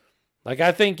 Like,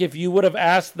 I think if you would have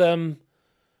asked them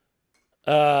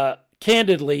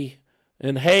candidly,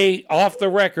 and hey, off the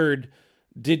record,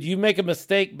 did you make a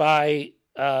mistake by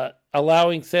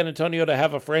allowing San Antonio to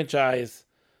have a franchise?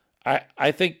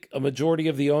 I think a majority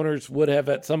of the owners would have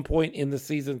at some point in the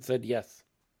season said, yes,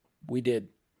 we did.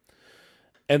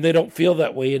 And they don't feel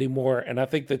that way anymore. And I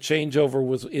think the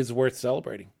changeover is worth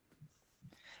celebrating.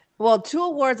 Well, 2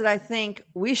 awards that I think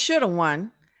we should have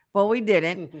won, but we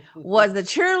didn't, was the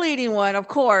cheerleading one, of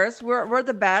course. We're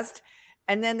the best.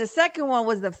 And then the second one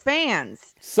was the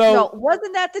fans. So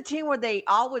wasn't that the team where they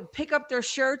all would pick up their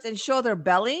shirts and show their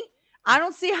belly? I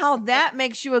don't see how that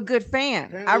makes you a good fan.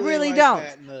 Apparently I really don't.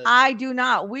 I do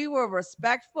not. We were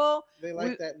respectful. They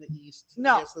like that in the East.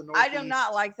 No, I do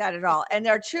not like that at all. And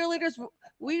their cheerleaders,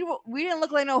 we didn't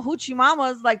look like no hoochie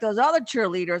mamas like those other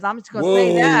cheerleaders. I'm just going to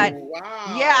say that.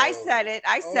 Wow. Yeah, I said it.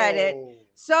 I said it.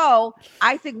 So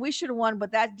I think we should have won,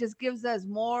 but that just gives us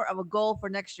more of a goal for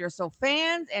next year. So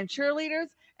fans and cheerleaders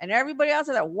and everybody else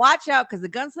that watch out because the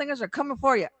Gunslingers are coming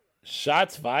for you.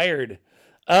 Shots fired.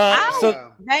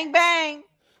 So bang, bang.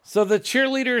 So the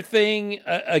cheerleader thing,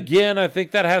 again, I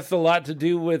think that has a lot to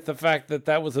do with the fact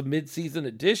that was a mid-season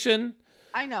addition.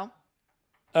 I know.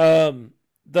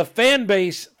 The fan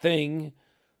base thing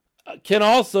can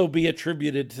also be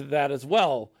attributed to that as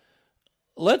well.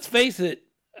 Let's face it,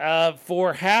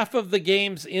 for half of the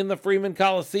games in the Freeman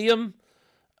Coliseum,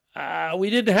 we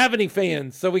didn't have any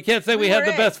fans, so we can't say we had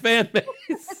the best fan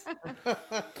base.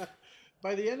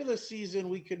 By the end of the season,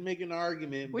 we could make an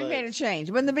argument. We made a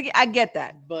change, but in the beginning, I get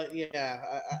that. But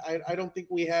yeah, I don't think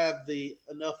we have the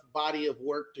enough body of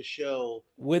work to show.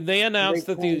 When they announced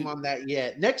that on that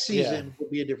yet, next season will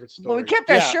be a different story. But we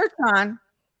kept our shirts on.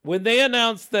 When they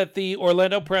announced that the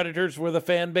Orlando Predators were the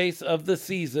fan base of the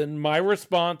season, my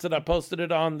response, and I posted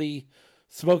it on the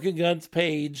Smoking Guns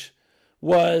page,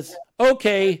 was,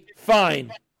 okay,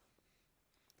 fine.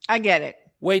 I get it.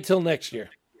 Wait till next year.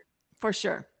 For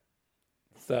sure.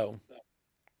 So.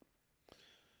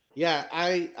 Yeah,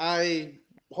 I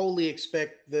wholly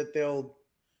expect that they'll,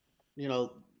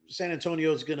 San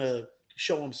Antonio's going to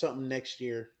show them something next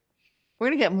year. We're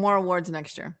going to get more awards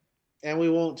next year. And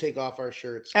we won't take off our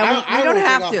shirts. And I don't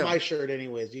have take to. Off my shirt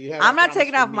anyways. Do you have? I'm not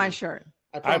taking off my shirt.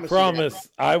 I promise.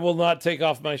 I will not take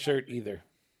off my shirt either.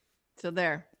 So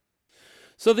there.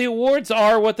 So the awards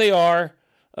are what they are,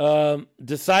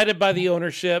 decided by the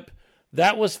ownership.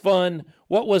 That was fun.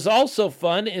 What was also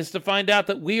fun is to find out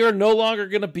that we are no longer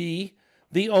going to be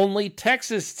the only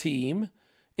Texas team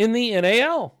in the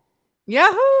NAL.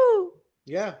 Yahoo!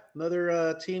 Yeah,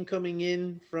 another team coming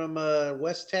in from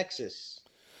West Texas.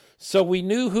 So we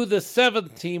knew who the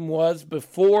 7th team was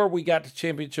before we got to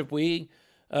Championship Week.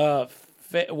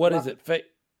 What is it?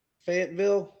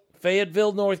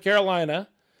 Fayetteville, North Carolina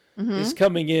is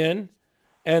coming in.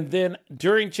 And then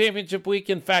during Championship Week,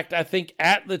 in fact, I think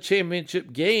at the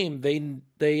championship game,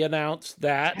 they announced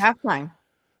that halftime.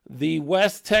 The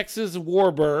West Texas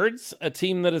Warbirds, a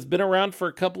team that has been around for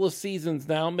a couple of seasons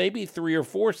now, maybe 3 or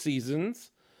 4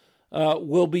 seasons,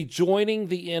 will be joining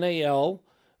the NAL.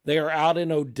 They are out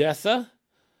in Odessa,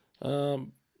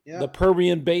 the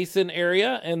Permian Basin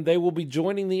area, and they will be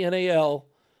joining the NAL.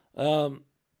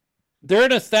 They're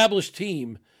an established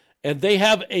team, and they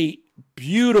have a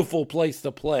beautiful place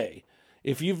to play.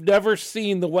 If you've never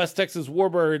seen the West Texas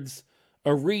Warbirds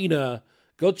arena,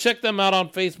 go check them out on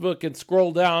Facebook and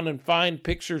scroll down and find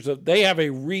pictures of. They have a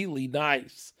really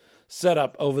nice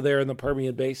setup over there in the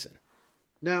Permian Basin.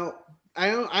 Now,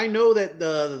 I know that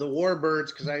the Warbirds,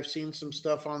 because I've seen some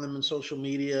stuff on them in social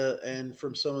media and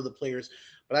from some of the players,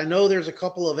 but I know there's a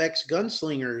couple of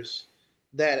ex-gunslingers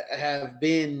that have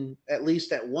been, at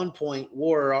least at one point,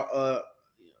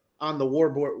 on the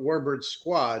Warbirds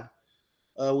squad.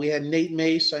 We had Nate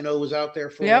Mace, I know, was out there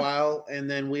for a while,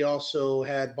 and then we also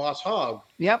had Boss Hogg,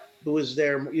 who was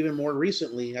there even more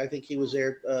recently. I think he was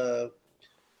there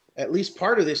at least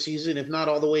part of this season, if not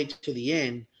all the way to the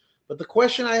end. But the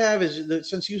question I have is that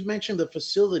since you mentioned the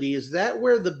facility, is that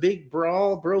where the big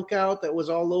brawl broke out that was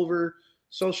all over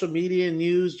social media and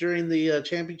news during the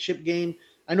championship game?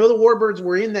 I know the Warbirds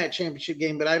were in that championship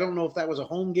game, but I don't know if that was a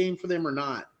home game for them or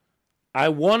not. I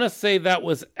want to say that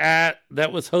was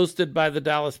hosted by the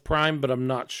Dallas Prime, but I'm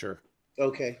not sure.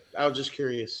 Okay, I was just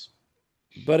curious.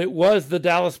 But it was the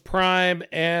Dallas Prime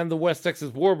and the West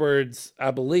Texas Warbirds,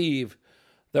 I believe,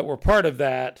 that were part of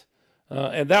that.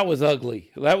 And that was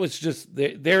ugly. That was just,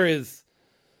 there is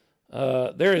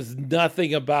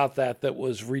nothing about that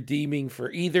was redeeming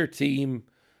for either team.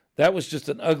 That was just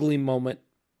an ugly moment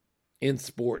in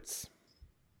sports.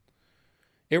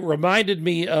 It reminded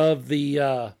me of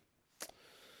the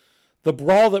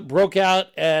brawl that broke out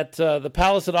at the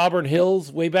Palace at Auburn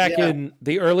Hills way back in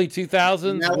the early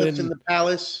 2000s. Now it's in the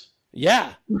Palace.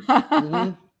 Yeah.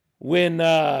 Mhm. When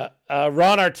Ron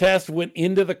Artest went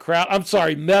into the crowd. I'm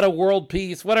sorry, Meta World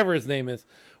Peace, whatever his name is,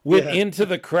 went into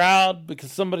the crowd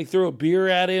because somebody threw a beer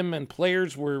at him and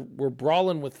players were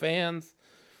brawling with fans.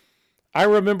 I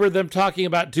remember them talking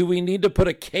about, do we need to put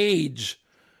a cage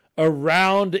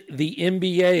around the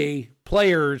NBA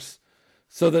players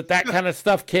so that kind of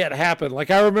stuff can't happen?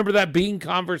 Like, I remember that being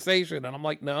conversation, and I'm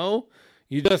like, no,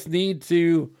 you just need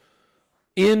to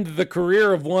end the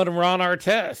career of one Ron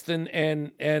Artest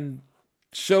and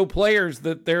show players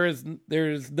that there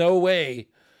is no way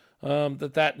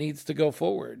that needs to go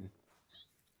forward.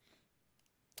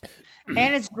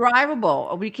 And it's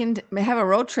drivable. We can have a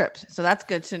road trip, so that's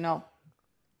good to know.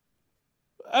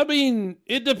 I mean,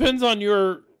 it depends on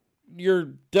your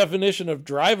definition of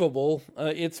drivable.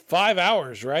 It's 5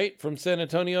 hours, right? From San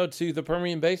Antonio to the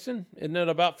Permian Basin. Isn't it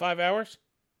about 5 hours?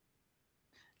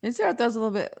 Is there? That's a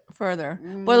little bit further.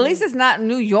 But at least it's not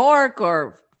New York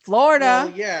or Florida.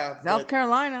 Well, yeah, South but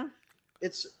Carolina.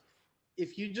 it's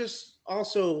if you just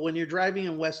also when you're driving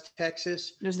in West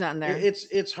Texas, There's nothing there.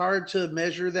 it's hard to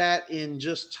measure that in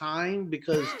just time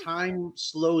because time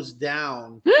slows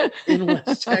down in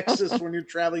West Texas when you're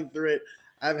traveling through it.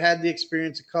 I've had the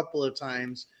experience a couple of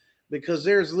times because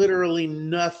there's literally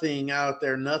nothing out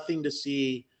there, nothing to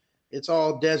see. It's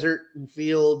all desert and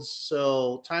fields,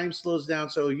 so time slows down.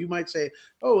 So you might say,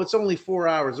 "Oh, it's only 4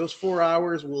 hours." Those 4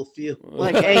 hours will feel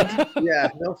Like 8. yeah,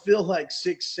 they'll feel like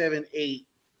 6, 7, 8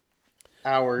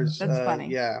 hours. That's funny.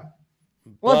 Yeah.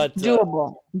 Well, But, it's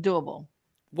doable.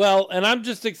 Well, and I'm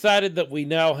just excited that we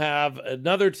now have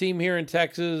another team here in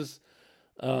Texas,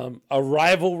 a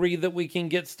rivalry that we can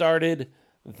get started.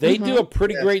 They do a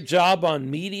pretty great job on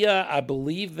media. I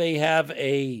believe they have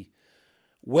a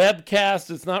webcast.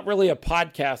 It's not really a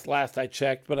podcast last I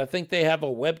checked, but I think they have a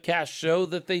webcast show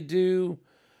that they do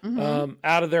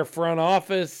out of their front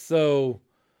office. So,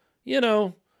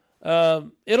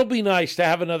 it'll be nice to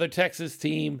have another Texas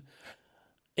team.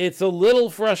 It's a little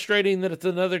frustrating that it's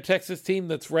another Texas team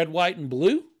that's red, white, and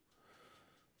blue.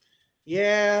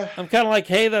 Yeah. I'm kind of like,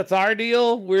 hey, that's our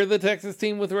deal. We're the Texas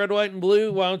team with red, white, and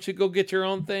blue. Why don't you go get your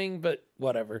own thing? But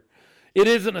whatever. It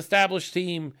is an established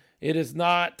team. It is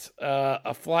not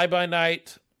a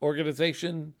fly-by-night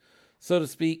organization, so to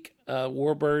speak,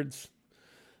 Warbirds.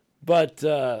 But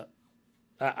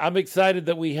I'm excited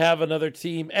that we have another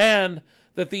team and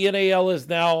that the NAL is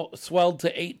now swelled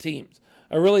to 8 teams.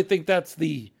 I really think that's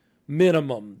the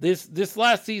minimum. This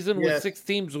last season with 6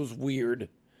 teams was weird.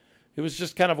 It was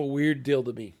just kind of a weird deal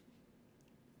to me.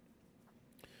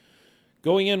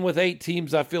 Going in with 8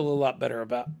 teams, I feel a lot better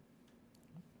about.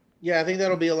 Yeah, I think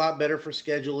that'll be a lot better for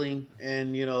scheduling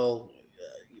and, a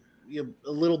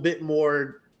little bit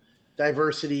more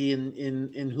diversity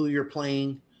in who you're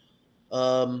playing.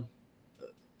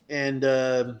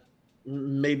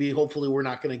 Maybe hopefully we're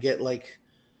not going to get like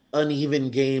uneven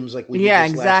games like we did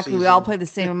this exactly. last We all play the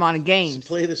same amount of games.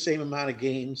 play the same amount of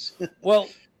games. Well,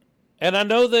 and I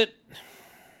know that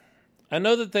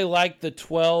they like the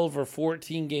 12 or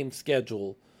 14 game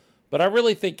schedule, but I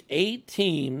really think 8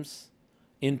 teams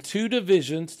in 2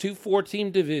 divisions, 2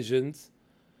 4-team divisions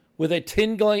with a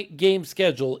 10 game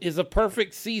schedule is a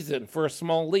perfect season for a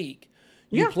small league.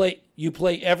 You play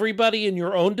everybody in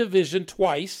your own division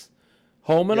twice,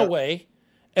 home and away,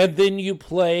 and then you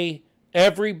play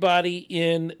everybody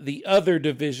in the other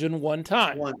division one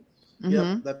time.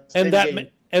 Yep,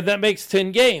 that makes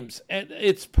 10 games, and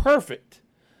it's perfect.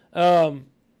 That's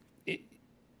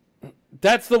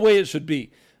the way it should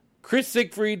be. Chris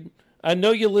Siegfried, I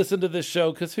know you listen to this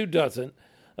show because who doesn't?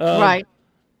 Right.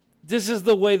 This is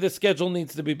the way the schedule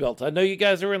needs to be built. I know you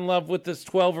guys are in love with this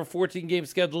 12 or 14 game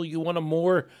schedule. You want a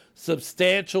more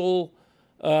substantial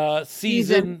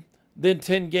season than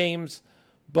 10 games.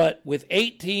 But with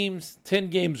 8 teams, 10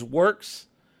 games works.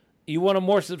 You want a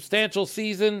more substantial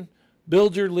season,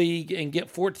 build your league and get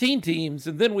 14 teams,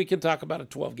 and then we can talk about a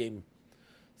 12 game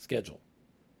schedule.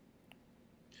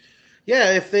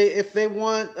 Yeah, if they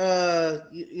want,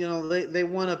 they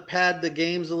want to pad the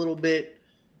games a little bit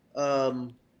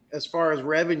as far as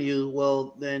revenue.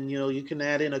 Well, then you can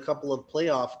add in a couple of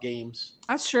playoff games.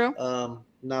 That's true.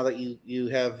 now that you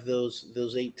have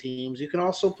those 8 teams. You can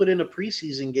also put in a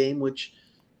preseason game, which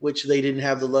they didn't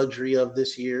have the luxury of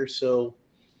this year. So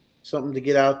something to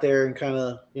get out there and kind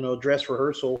of dress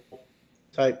rehearsal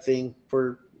type thing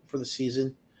for the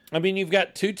season. I mean, you've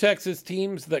got 2 Texas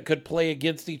teams that could play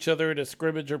against each other in a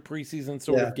scrimmage or preseason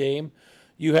sort of game.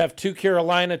 You have 2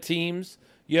 Carolina teams.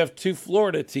 You have 2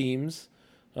 Florida teams.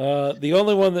 The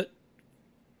only one that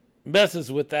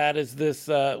messes with that is this.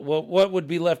 What would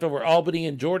be left over? Albany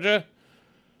and Georgia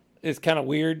is kind of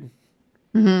weird.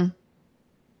 Mm-hmm.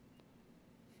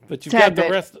 But you've got the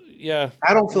rest. Yeah,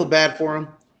 I don't feel bad for them.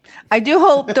 I do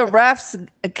hope the refs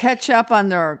catch up on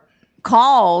their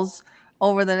calls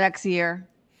over the next year.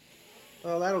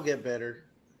 Oh, that'll get better.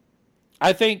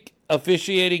 I think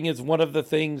officiating is one of the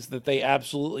things that they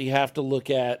absolutely have to look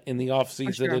at in the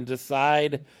offseason and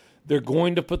decide they're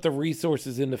going to put the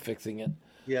resources into fixing it.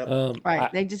 Yeah.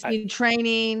 Right. They just need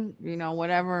training,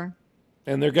 whatever.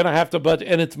 And they're going to have to budget,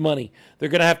 and it's money. They're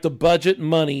going to have to budget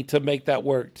money to make that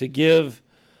work, to give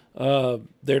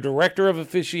their director of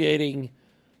officiating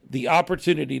the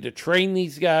opportunity to train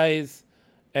these guys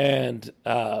and,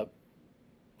 to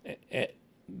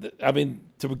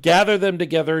gather them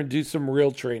together and do some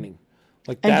real training.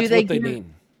 Like, that's what they need.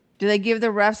 Do they give the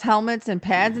refs helmets and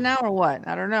pads now or what?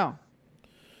 I don't know.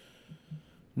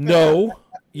 No,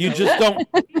 you just don't.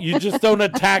 You just don't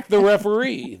attack the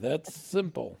referee. That's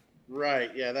simple. Right.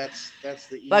 Yeah. That's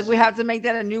the easy. Like, we have to make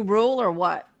that a new rule or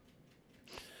what?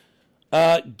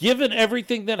 Given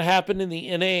everything that happened in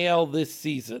the NAL this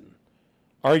season,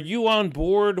 are you on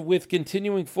board with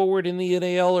continuing forward in the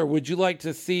NAL, or would you like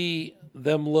to see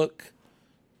them look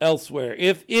elsewhere?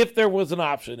 If there was an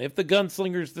option, if the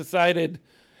Gunslingers decided,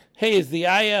 hey, is the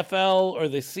IFL or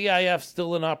the CIF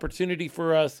still an opportunity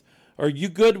for us? Are you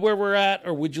good where we're at,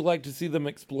 or would you like to see them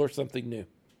explore something new?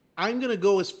 I'm going to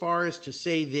go as far as to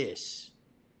say this,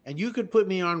 and you could put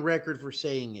me on record for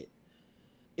saying it.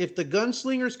 If the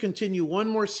Gunslingers continue one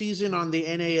more season on the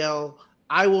NAL,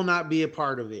 I will not be a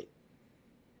part of it.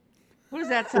 What does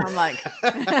that sound like?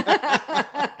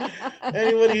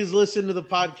 Anybody who's listened to the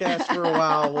podcast for a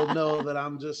while will know that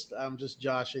I'm just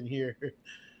Josh in here.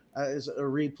 Is a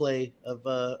replay of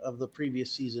the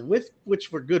previous season, which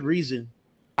for good reason.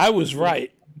 I was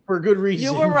right. For good reason.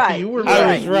 You were right. You were I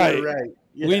right. was right. You were right.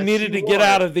 Yes, we needed to get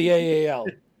out of the AAL.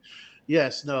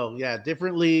 Yes. No. Yeah.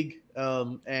 Different league.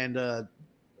 And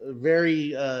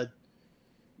very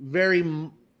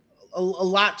a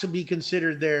lot to be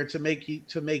considered there to make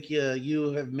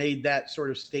you have made that sort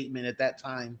of statement at that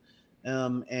time.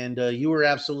 And you were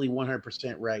absolutely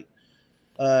 100% right.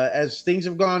 As things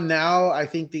have gone now, I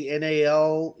think the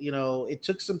NAL, it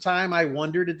took some time. I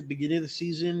wondered at the beginning of the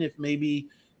season if maybe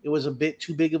it was a bit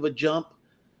too big of a jump,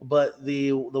 but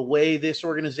the way this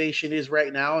organization is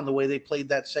right now and the way they played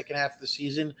that second half of the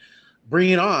season, bring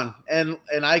it on. And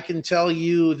I can tell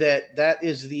you that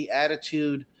is the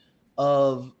attitude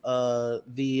of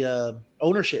the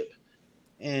ownership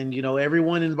and,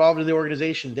 everyone involved in the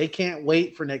organization. They can't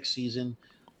wait for next season.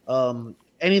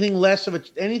 Anything less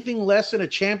than a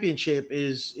championship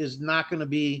is not going to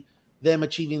be them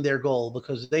achieving their goal,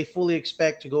 because they fully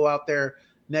expect to go out there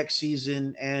next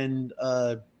season and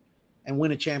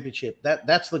win a championship.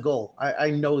 That's the goal. I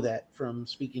know that from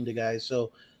speaking to guys.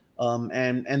 So,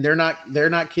 and they're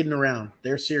not kidding around.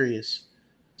 They're serious.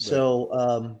 Right.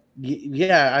 So,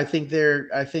 I think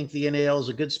the NAL is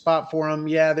a good spot for them.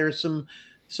 Yeah, there's some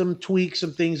tweaks,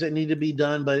 some things that need to be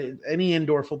done, but any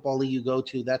indoor football league you go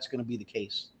to, that's going to be the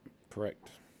case. Correct.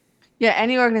 Yeah,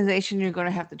 any organization, you're going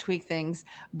to have to tweak things.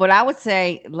 But I would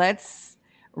say let's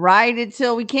ride it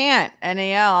till we can't.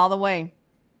 NAL all the way.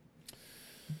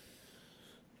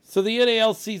 So the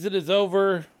NAL season is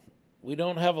over. We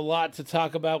don't have a lot to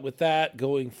talk about with that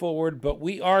going forward, but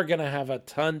we are going to have a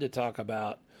ton to talk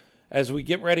about as we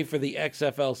get ready for the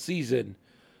XFL season.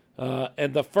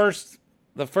 And the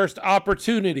first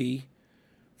opportunity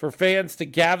for fans to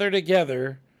gather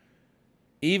together,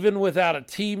 even without a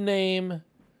team name,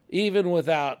 even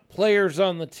without players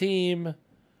on the team,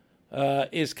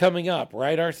 is coming up,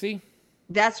 right, RC?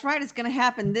 That's right. It's going to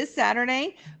happen this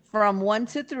Saturday from 1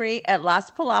 to 3 at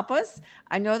Las Palapas.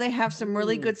 I know they have some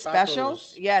really good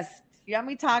specials. Yes,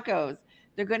 yummy tacos.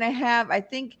 They're going to have, I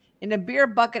think, in a beer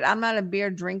bucket. I'm not a beer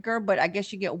drinker, but I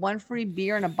guess you get one free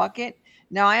beer in a bucket.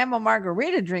 Now, I am a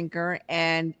margarita drinker,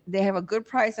 and they have a good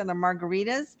price on the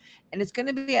margaritas. And it's going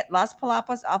to be at Las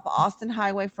Palapas off of Austin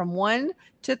Highway from 1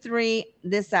 to 3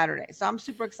 this Saturday. So I'm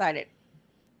super excited.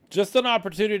 Just an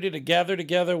opportunity to gather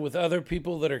together with other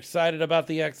people that are excited about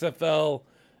the XFL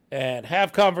and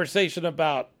have conversation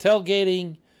about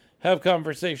tailgating, have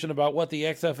conversation about what the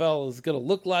XFL is going to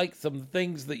look like, some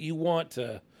things that you want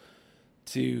to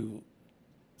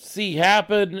see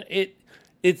happen.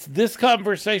 It's this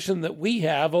conversation that we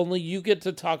have, only you get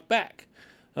to talk back.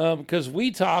 Because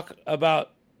we talk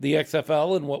about the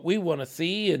XFL and what we want to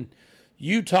see, and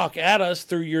you talk at us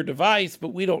through your device,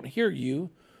 but we don't hear you.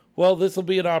 Well, this will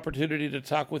be an opportunity to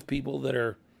talk with people that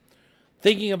are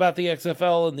thinking about the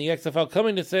XFL and the XFL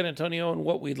coming to San Antonio and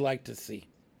what we'd like to see.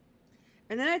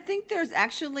 And then I think there's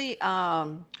actually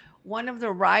one of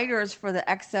the writers for the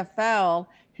XFL.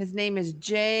 His name is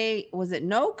Jay. Was it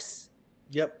Noakes?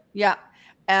 Yep. Yeah.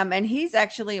 And he's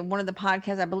actually one of the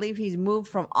podcasts. I believe he's moved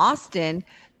from Austin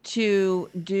to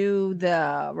do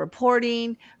the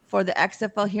reporting for the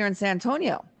XFL here in San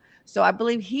Antonio. So I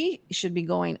believe he should be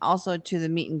going also to the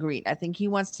meet and greet. I think he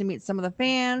wants to meet some of the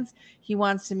fans. He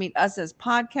wants to meet us as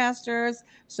podcasters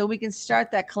so we can start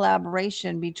that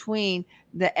collaboration between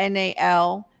the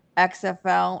NAL,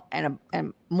 XFL,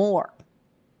 and more.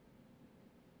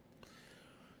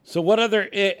 So what other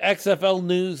XFL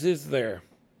news is there?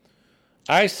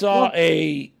 I saw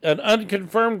an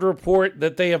unconfirmed report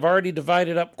that they have already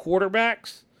divided up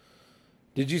quarterbacks.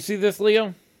 Did you see this,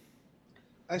 Leo?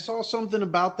 I saw something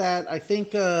about that. I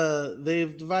think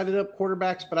they've divided up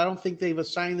quarterbacks, but I don't think they've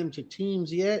assigned them to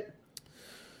teams yet.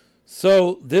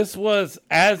 So this was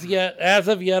as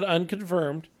of yet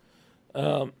unconfirmed.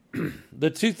 The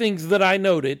two things that I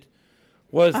noted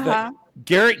was that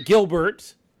Garrett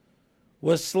Gilbert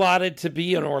was slotted to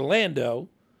be in Orlando.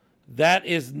 That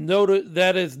is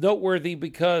noteworthy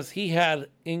because he had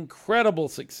incredible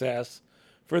success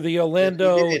for the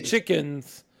Orlando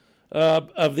Chickens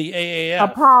of the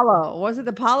AAF. Apollo. Was it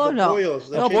the Apollo? The No. Boyos.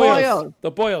 The Boyos.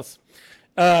 The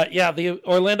Boyos. The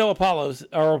Orlando Apollos,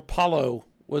 or Apollo.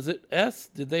 Was it S?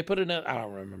 Did they put it in? I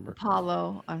don't remember.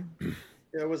 Apollo.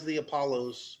 It was the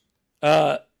Apollos.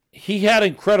 He had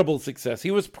incredible success.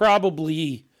 He was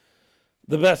probably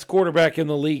the best quarterback in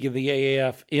the league in the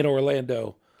AAF in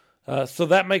Orlando. So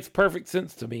that makes perfect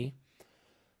sense to me.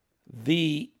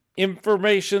 The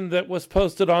information that was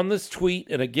posted on this tweet,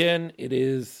 and again, it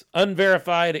is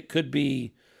unverified. It could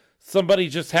be somebody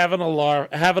just having a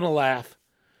laugh.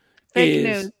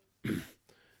 Fake news.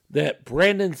 That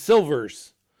Brandon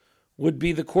Silvers would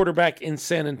be the quarterback in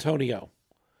San Antonio.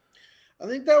 I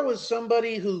think that was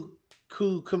somebody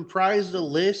who comprised a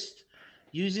list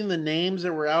using the names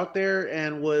that were out there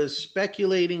and was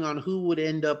speculating on who would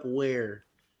end up where.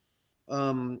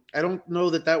 I don't know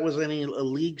that was a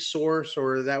league source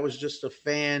or that was just a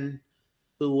fan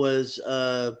who was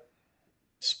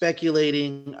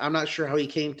speculating. I'm not sure how he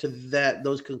came to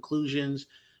those conclusions,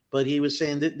 but he was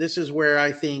saying that this is where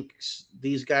I think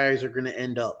these guys are going to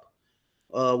end up,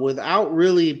 without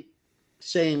really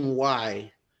saying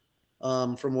why.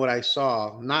 From what I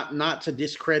saw, not to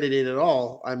discredit it at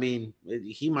all. I mean,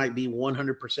 he might be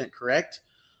 100% correct.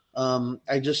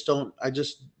 I just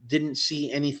didn't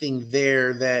see anything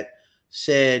there that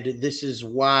said this is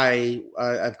why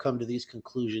I've come to these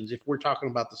conclusions. If we're talking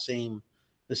about the same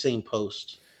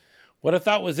post. What I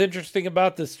thought was interesting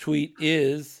about this tweet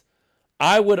is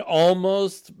I would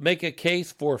almost make a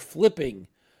case for flipping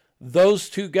those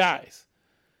two guys.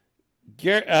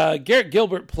 Garrett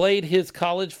Gilbert played his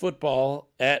college football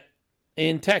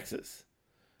in Texas.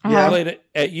 He played it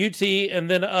at UT and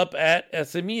then up at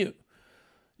SMU.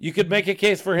 You could make a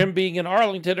case for him being in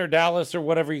Arlington or Dallas or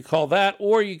whatever you call that,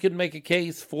 or you could make a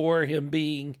case for him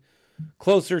being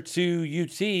closer to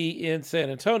UT in San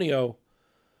Antonio.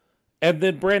 And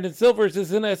then Brandon Silvers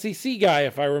is an SEC guy,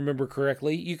 if I remember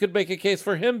correctly. You could make a case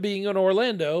for him being in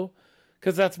Orlando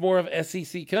because that's more of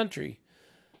SEC country.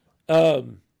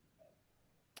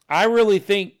 I really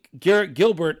think Garrett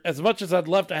Gilbert, as much as I'd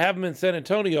love to have him in San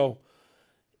Antonio,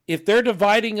 if they're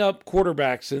dividing up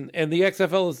quarterbacks and the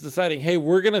XFL is deciding, hey,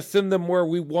 we're going to send them where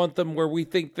we want them, where we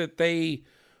think that they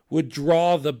would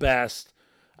draw the best,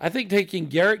 I think taking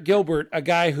Garrett Gilbert, a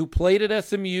guy who played at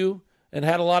SMU and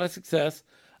had a lot of success,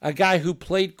 a guy who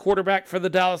played quarterback for the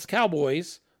Dallas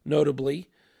Cowboys, notably,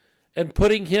 and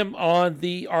putting him on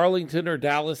the Arlington or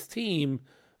Dallas team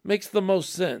makes the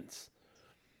most sense.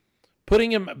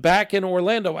 Putting him back in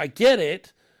Orlando, I get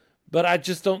it, but I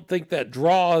just don't think that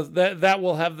that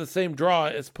will have the same draw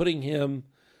as putting him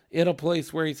in a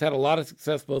place where he's had a lot of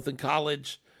success both in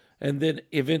college and then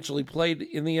eventually played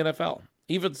in the NFL,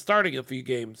 even starting a few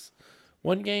games.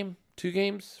 1 game, 2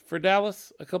 games for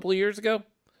Dallas a couple of years ago.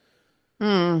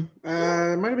 It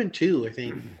might have been 2, I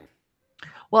think.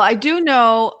 Well, I do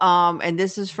know, and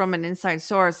this is from an inside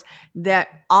source,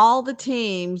 that all the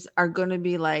teams are going to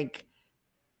be like,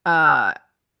 I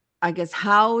guess,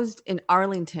 housed in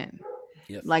Arlington.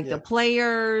 Yes. Like the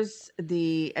players,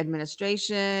 the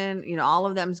administration, all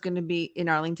of them is going to be in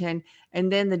Arlington.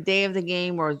 And then the day of the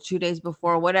game or 2 days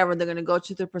before, whatever, they're going to go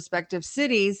to their respective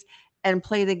cities and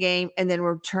play the game and then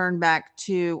return back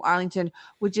to Arlington,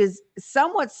 which is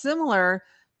somewhat similar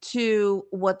to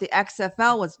what the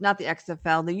XFL was, not the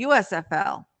XFL, the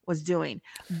USFL was doing.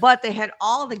 But they had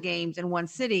all the games in one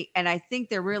city. And I think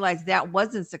they realized that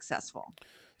wasn't successful.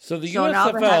 So USFL,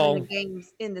 now they're having the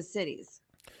games in the cities.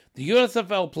 The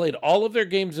USFL played all of their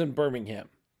games in Birmingham.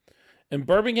 And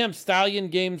Birmingham Stallion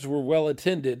games were well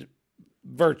attended,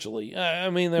 virtually. I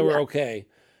mean, they were okay.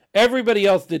 Everybody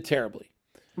else did terribly.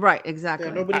 Right, exactly.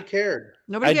 Yeah, nobody cared.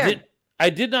 Nobody cared. I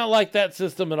did not like that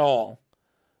system at all.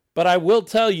 But I will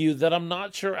tell you that I'm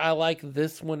not sure I like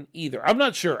this one either. I'm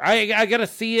not sure. I got to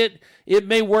see it. It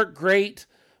may work great.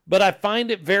 But I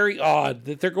find it very odd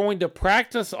that they're going to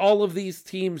practice all of these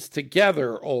teams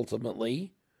together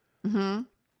ultimately. Mm-hmm.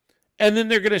 And then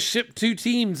they're going to ship 2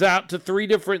 teams out to 3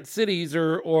 different cities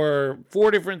or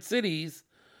 4 different cities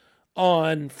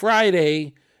on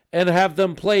Friday and have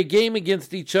them play a game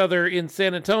against each other in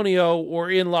San Antonio or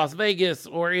in Las Vegas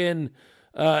or in,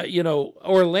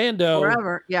 Orlando.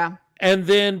 Wherever, yeah. And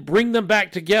then bring them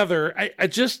back together.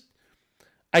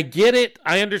 I get it.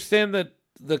 I understand that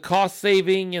the cost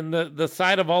saving and the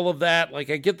side of all of that. Like,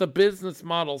 I get the business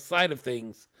model side of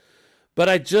things. But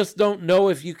I just don't know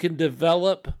if you can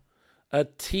develop a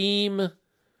team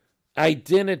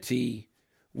identity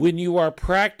when you are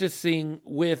practicing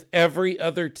with every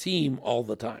other team all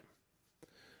the time.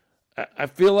 I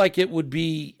feel like it would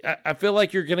be, I feel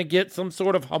like you're going to get some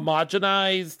sort of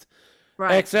homogenized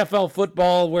XFL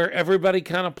football where everybody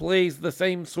kind of plays the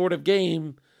same sort of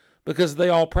game because they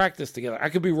all practice together. I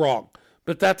could be wrong,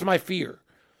 but that's my fear,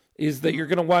 is that you're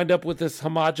going to wind up with this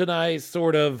homogenized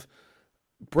sort of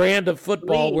brand of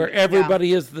football where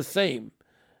everybody is the same.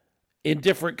 In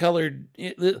different colored,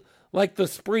 like the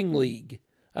Spring League.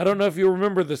 I don't know if you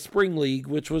remember the Spring League,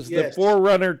 which was the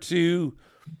forerunner to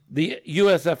the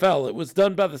USFL. It was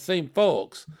done by the same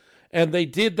folks. And they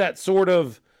did that sort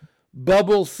of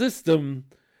bubble system,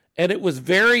 and it was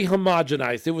very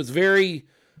homogenized. It was very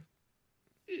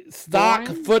stock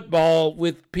football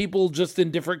with people just in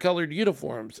different colored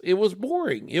uniforms. It was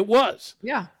boring. It was.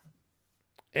 Yeah.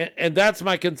 And that's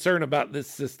my concern about this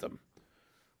system.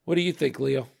 What do you think,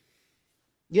 Leo?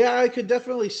 Yeah, I could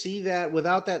definitely see that.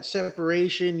 Without that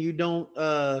separation, you don't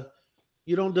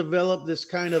develop this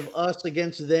kind of us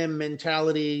against them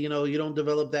mentality. You don't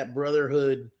develop that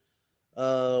brotherhood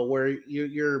where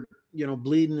you're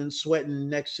bleeding and sweating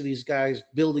next to these guys,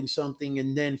 building something,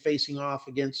 and then facing off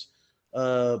against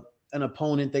an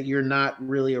opponent that you're not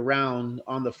really around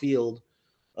on the field,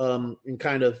 and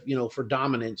kind of for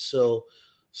dominance. So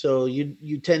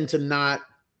you tend to not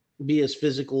be as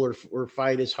physical or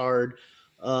fight as hard.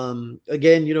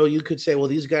 Again, you could say, well,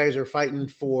 these guys are fighting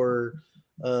for,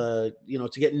 to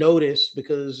get noticed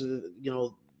because,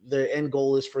 the end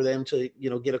goal is for them to,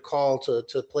 get a call to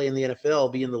play in the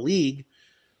NFL, be in the league.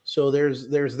 So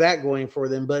there's that going for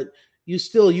them, but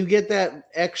you get that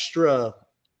extra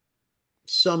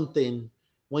something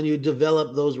when you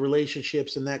develop those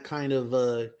relationships and that kind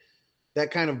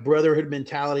of brotherhood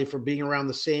mentality for being around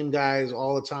the same guys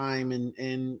all the time.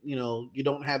 And you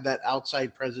don't have that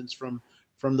outside presence from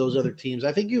those other teams.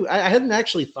 I think I hadn't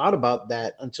actually thought about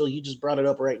that until you just brought it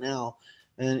up right now.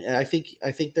 And I think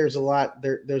there's a lot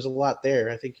there. There's a lot there.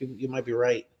 I think you might be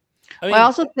right. I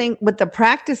also think with the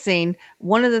practicing,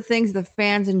 one of the things the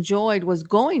fans enjoyed was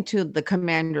going to the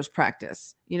Commanders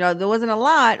practice. There wasn't a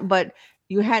lot, but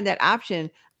you had that option.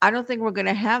 I don't think we're going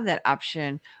to have that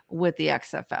option with the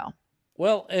XFL.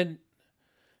 Well, and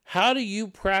how do you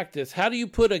practice? How do you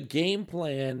put a game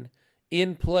plan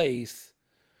in place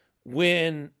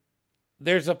when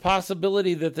there's a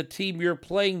possibility that the team you're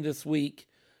playing this week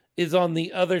is on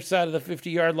the other side of the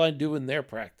 50-yard line doing their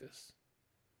practice?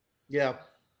 Yeah.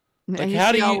 Like,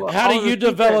 how do you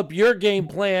develop your game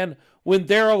plan when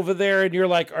they're over there and you're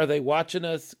like, are they watching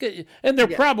us? And they're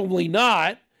probably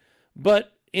not.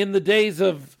 But in the days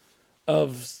of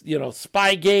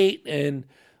Spygate and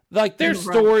like there's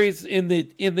stories in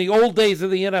the old days of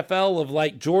the NFL of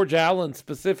like George Allen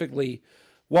specifically,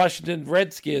 Washington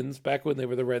Redskins, back when they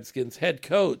were the Redskins, head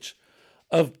coach,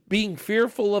 of being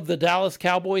fearful of the Dallas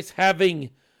Cowboys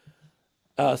having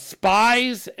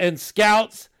spies and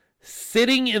scouts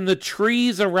sitting in the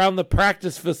trees around the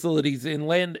practice facilities in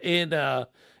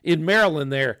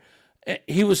Maryland there.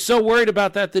 He was so worried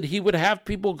about that he would have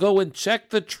people go and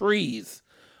check the trees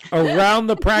around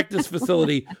the practice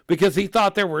facility because he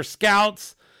thought there were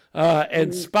scouts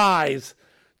and spies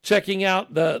checking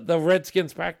out the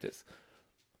Redskins practice.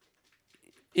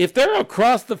 if they're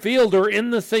across the field or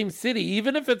in the same city,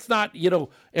 even if it's not,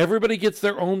 everybody gets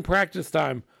their own practice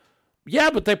time. Yeah,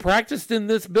 but they practiced in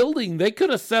this building. They could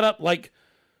have set up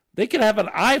they could have an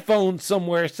iPhone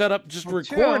somewhere set up just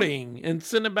recording and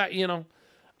send it back,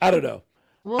 I don't know.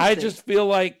 I just feel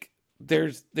like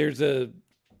there's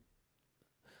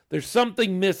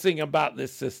something missing about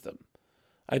this system.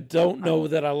 I don't know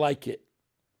that I like it.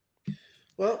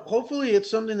 Well, hopefully it's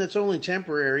something that's only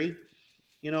temporary.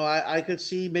 I could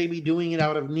see maybe doing it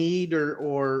out of need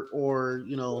or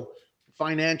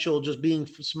financial, just being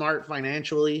smart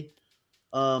financially.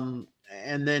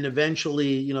 And then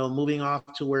eventually, moving off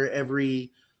to where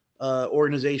every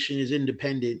organization is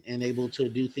independent and able to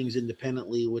do things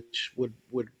independently, which would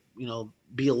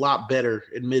be a lot better,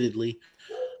 admittedly.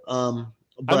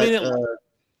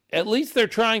 At least they're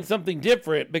trying something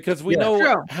different, because we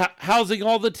know housing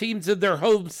all the teams in their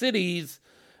home cities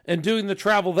and doing the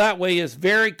travel that way is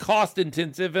very cost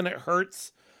intensive, and it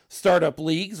hurts startup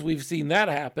leagues. We've seen that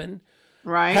happen.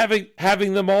 Right.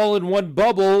 Having them all in one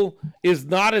bubble is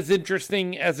not as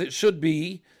interesting as it should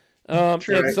be. And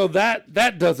so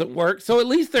that doesn't work. So at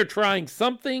least they're trying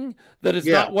something that is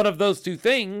not one of those two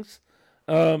things.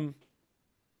 I don't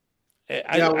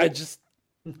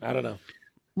know.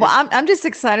 Well, I'm just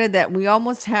excited that we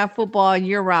almost have football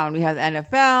year round. We have the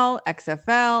NFL,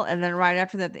 XFL, and then right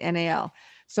after that, the NAL.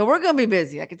 So we're going to be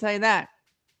busy. I can tell you that.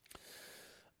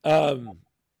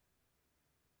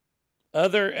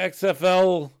 Other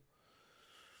XFL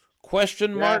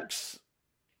question marks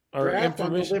or information?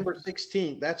 On November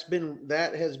 16th.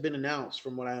 That has been announced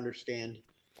from what I understand.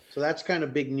 So that's kind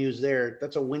of big news there.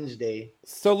 That's a Wednesday.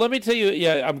 So let me tell you,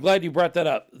 I'm glad you brought that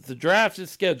up. The draft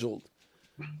is scheduled.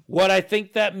 What I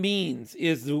think that means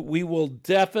is that we will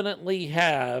definitely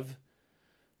have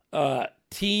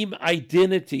team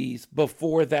identities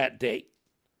before that date.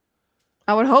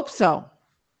 I would hope so.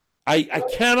 I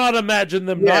cannot imagine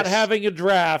them not having a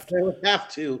draft. They would have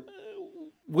to.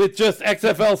 With just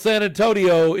XFL San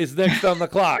Antonio is next on the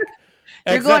clock.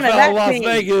 XFL Las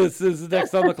Vegas is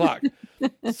next on the clock.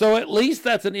 So at least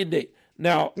that's an end date.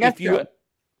 Now, if you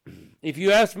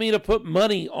ask me to put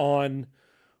money on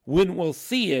when we'll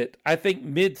see it, I think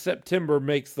mid-September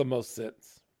makes the most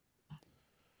sense.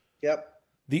 Yep.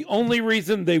 The only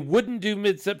reason they wouldn't do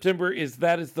mid-September is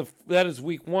that is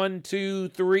week 1, 2,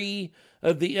 3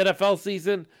 of the NFL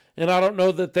season, and I don't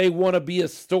know that they want to be a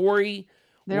story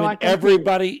when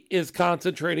everybody is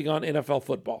concentrating on NFL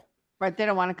football. Right, they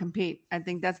don't want to compete. I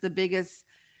think that's the biggest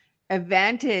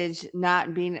advantage,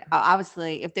 not being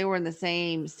obviously if they were in the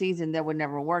same season that would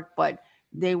never work, but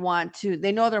they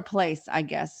know their place, I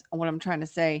guess, what I'm trying to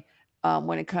say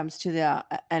when it comes to the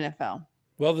NFL.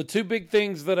 Well, the two big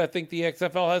things that I think the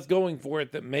XFL has going for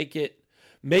it that make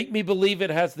me believe it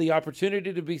has the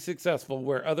opportunity to be successful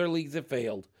where other leagues have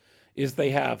failed is they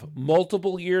have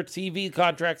multiple year TV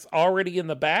contracts already in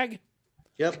the bag.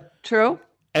 Yep. True.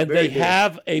 And they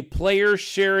have a player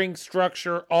sharing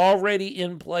structure already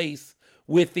in place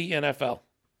with the NFL.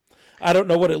 I don't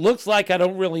know what it looks like. I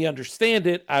don't really understand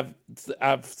it.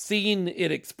 I've seen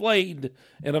it explained,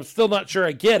 and I'm still not sure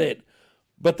I get it.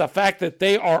 But the fact that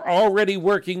they are already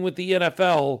working with the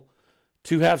NFL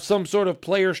to have some sort of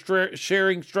player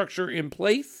sharing structure in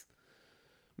place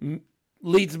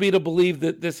leads me to believe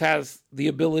that this has the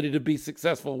ability to be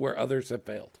successful where others have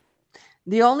failed.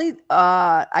 The only,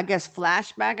 I guess,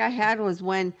 flashback I had was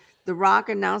when The Rock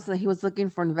announced that he was looking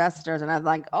for investors, and I was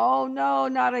like, "Oh no,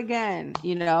 not again!"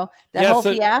 Whole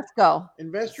fiasco.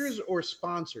 Investors or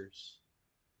sponsors?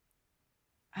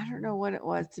 I don't know what it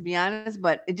was, to be honest,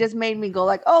 but it just made me go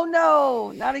like, "Oh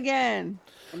no, not again!"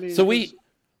 So we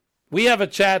have a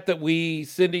chat that we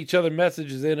send each other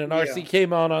messages in, and RC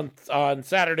came on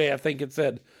Saturday. I think it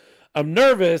said, "I'm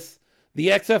nervous. The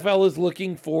XFL is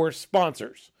looking for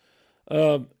sponsors."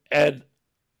 And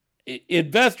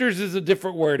investors is a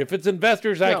different word. If it's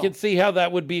investors, I can see how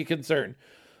that would be a concern.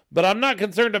 But I'm not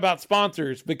concerned about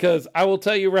sponsors because I will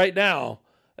tell you right now,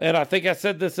 and I think I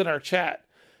said this in our chat,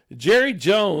 Jerry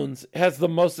Jones has the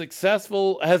most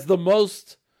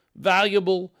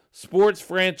valuable sports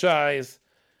franchise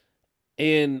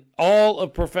in all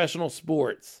of professional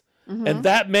sports. Mm-hmm. And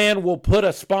that man will put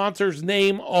a sponsor's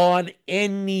name on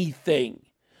anything.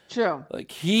 True.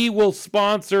 Like he will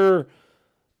sponsor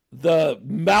the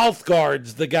mouth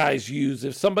guards the guys use.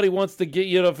 If somebody wants to get,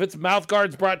 if it's mouth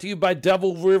guards brought to you by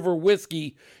Devil's River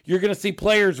Whiskey, you're going to see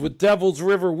players with Devil's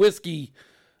River Whiskey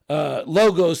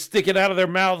logos sticking out of their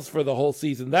mouths for the whole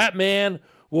season. That man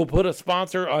will put a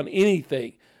sponsor on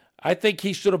anything. I think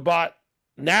he should have bought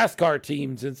NASCAR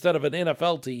teams instead of an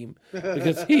NFL team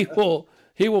because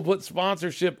he will put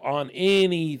sponsorship on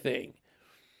anything.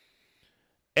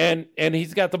 and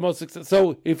he's got the most success.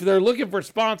 So if they're looking for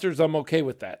sponsors, I'm okay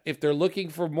with that. If they're looking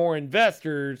for more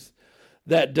investors,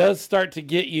 that does start to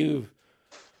get you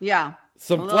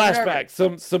some flashbacks,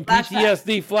 some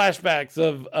PTSD flashbacks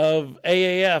of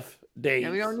AAF days.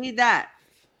 Yeah, we don't need that.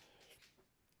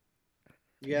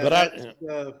 Yeah,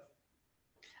 but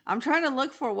I'm trying to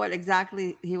look for what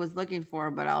exactly he was looking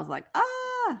for, but I was like,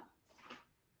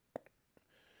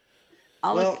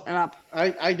 I'll look it up.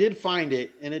 I did find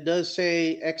it, and it does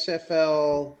say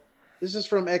XFL. This is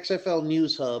from XFL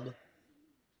News Hub.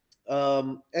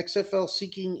 XFL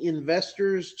seeking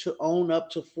investors to own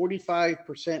up to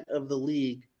 45% of the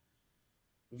league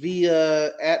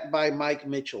via @ by Mike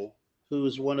Mitchell, who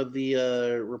is one of the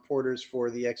reporters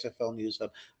for the XFL News Hub.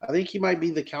 I think he might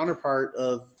be the counterpart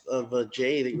of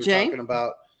Jay that you were talking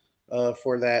about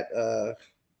for that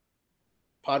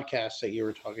podcast that you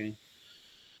were talking.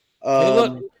 Hey,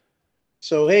 look.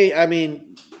 So, hey, I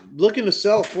mean, looking to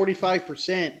sell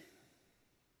 45%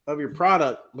 of your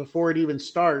product before it even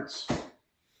starts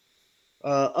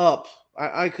up,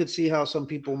 I could see how some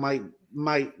people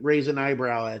might raise an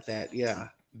eyebrow at that. Yeah.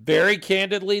 Very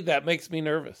candidly, that makes me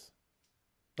nervous.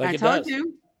 I told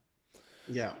you.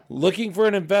 Yeah. Looking for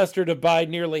an investor to buy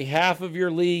nearly half of your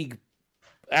league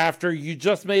after you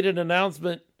just made an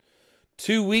announcement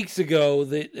 2 weeks ago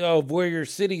of where your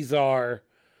cities are.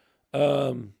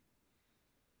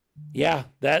 Yeah,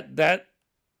 that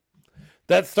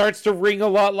starts to ring a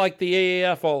lot like the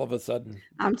AAF all of a sudden.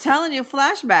 I'm telling you,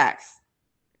 flashbacks.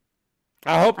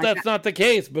 I hope that's not the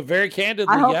case, but very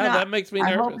candidly, that makes me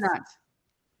nervous. I hope not.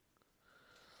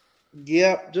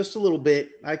 Yeah, just a little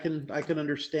bit. I can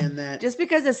understand that. Just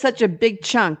because it's such a big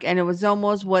chunk, and it was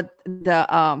almost what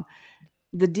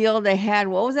the deal they had.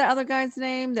 What was that other guy's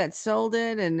name that sold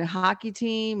it? And hockey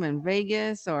team in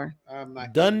Vegas or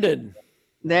Dundon.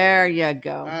 There you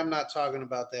go. I'm not talking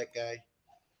about that guy.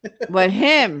 But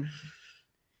him.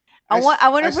 I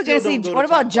wonder if we're going to see. What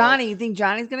about Johnny? You think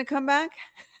Johnny's going to come back?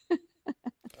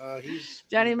 He's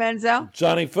Johnny Manziel.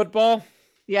 Johnny Football.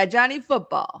 Yeah, Johnny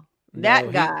Football.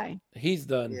 That guy. He's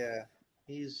done. Yeah,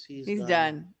 he's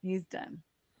done. He's done.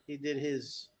 He did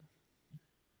his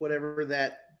whatever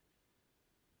that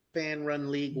fan run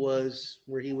league was,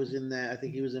 where he was in that. I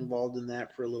think he was involved in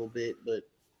that for a little bit, but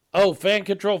fan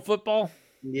control football.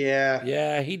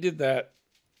 Yeah, he did that.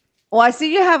 Well, I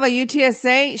see you have a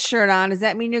UTSA shirt on. Does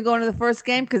that mean you're going to the first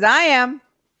game? Because I am.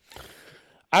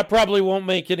 I probably won't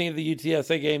make any of the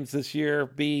UTSA games this year,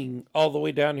 being all the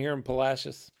way down here in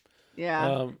Palacios.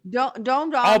 Yeah.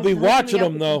 Don't. I'll be watching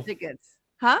them though. Tickets.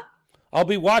 Huh? I'll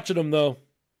be watching them though.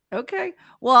 Okay.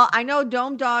 Well, I know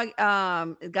Dome Dog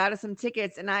got us some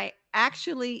tickets, and I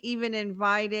actually even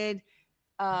invited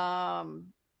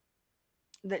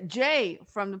Jay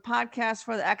from the podcast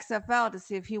for the XFL to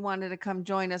see if he wanted to come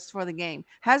join us for the game.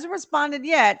 Hasn't responded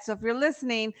yet, so if you're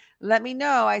listening, let me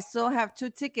know. I still have 2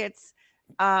 tickets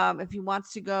if he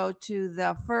wants to go to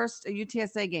the first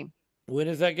UTSA game. When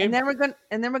is that game? And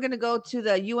then we're gonna go to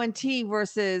the UNT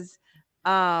versus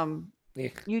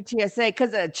UTSA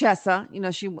because of Chessa. You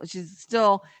know, she's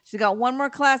got one more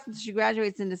class until she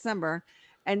graduates in December.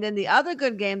 And then the other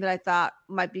good game that I thought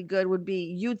might be good would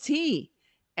be UT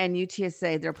and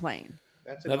UTSA. They're playing.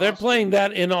 They're playing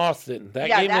that in Austin. That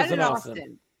game is in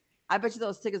Austin. I bet you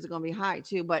those tickets are going to be high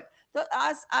too. But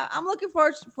I'm looking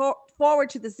forward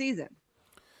to the season.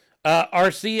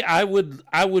 RC, I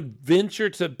would venture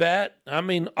to bet. I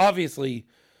mean, obviously,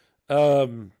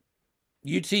 UT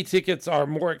tickets are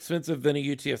more expensive than a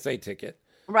UTSA ticket.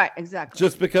 Right, exactly.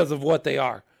 Just because of what they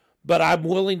are. But I'm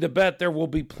willing to bet there will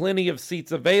be plenty of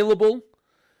seats available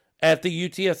at the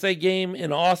UTSA game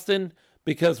in Austin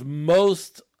because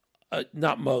a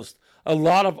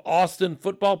lot of Austin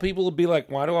football people will be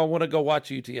like, why do I want to go watch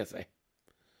UTSA?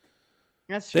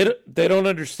 That's true. They don't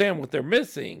understand what they're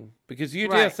missing because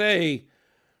UTSA,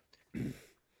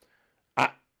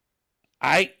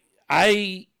 right.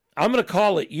 I'm going to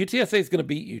call it. UTSA is going to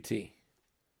beat UT.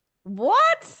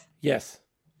 What? Yes.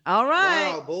 All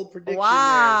right. Wow, bold prediction.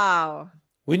 Wow. There.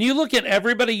 When you look at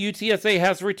everybody UTSA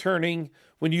has returning,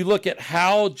 when you look at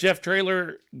how Jeff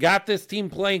Traylor got this team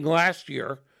playing last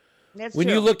year, When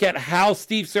you look at how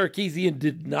Steve Sarkisian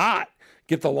did not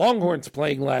get the Longhorns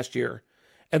playing last year,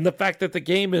 and the fact that the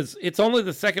game it's only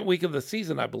the second week of the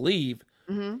season, I believe,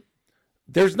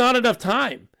 there's not enough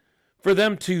time for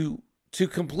them to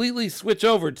completely switch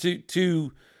over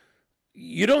to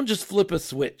you don't just flip a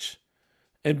switch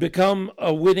and become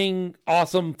a winning,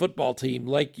 awesome football team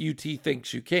like UT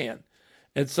thinks you can.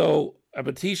 And so I'm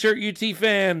a T-shirt UT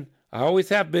fan. I always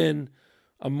have been.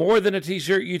 I'm more than a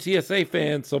T-shirt UTSA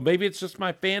fan, so maybe it's just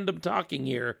my fandom talking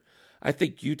here. I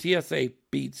think UTSA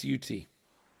beats UT.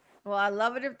 Well, I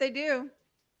love it if they do.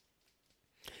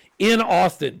 in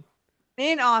Austin,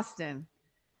 In Austin.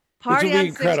 which will Party be on 6th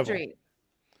incredible. Street.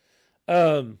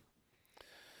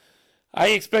 I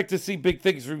expect to see big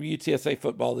things from UTSA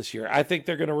football this year. I think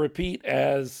they're going to repeat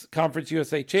as Conference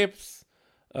USA champs.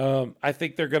 I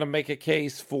think they're going to make a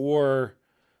case for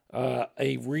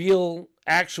a real,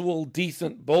 actual,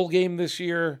 decent bowl game this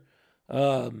year.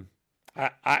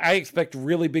 I expect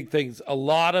really big things. A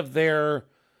lot of their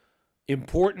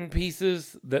important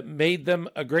pieces that made them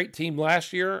a great team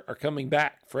last year are coming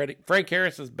back. Frank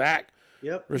Harris is back.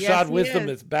 Yep. Rashad Yes, he Wisdom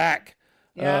is back.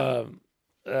 Yeah.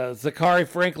 Zachary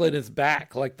Franklin is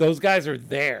back. Like, those guys are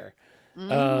there.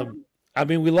 Mhm. I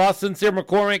mean, we lost Sincere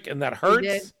McCormick, and that did.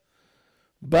 hurts.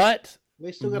 But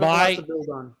They still got a lot to build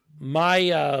on.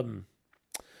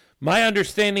 my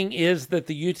understanding is that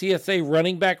the UTSA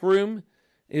running back room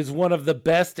is one of the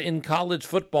best in college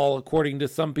football, according to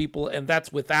some people, and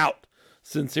that's without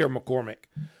Sincere McCormick.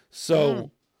 So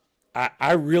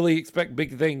I really expect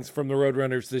big things from the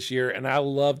Roadrunners this year, and I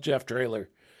love Jeff Traylor.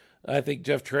 I think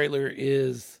Jeff Traylor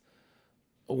is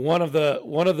one of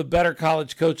the better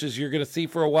college coaches you're going to see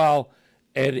for a while.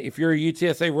 And if you're a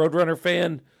UTSA Roadrunner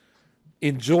fan,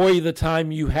 enjoy the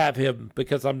time you have him,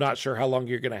 because I'm not sure how long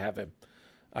you're going to have him.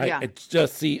 I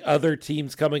just see other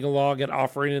teams coming along and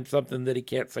offering him something that he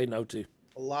can't say no to.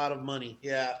 A lot of money.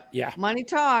 Yeah. Yeah. Money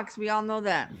talks. We all know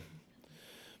that.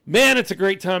 Man, it's a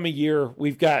great time of year.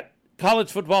 We've got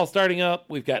college football starting up.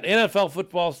 We've got NFL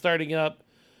football starting up.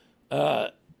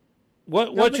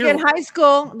 What's forget high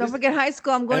school. Don't forget high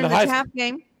school. I'm going And to the high TAP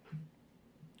game.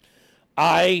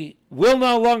 I will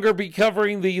no longer be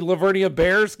covering the Lavernia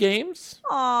Bears games.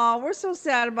 Oh, we're so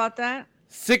sad about that.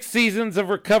 6 seasons of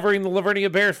covering the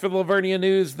Lavernia Bears for the Lavernia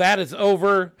News. That is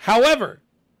over. However,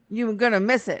 You're going to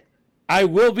miss it. I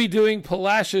will be doing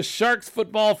Palacios Sharks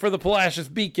football for the Palacios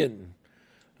Beacon.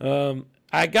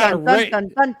 I got a raise. Dun,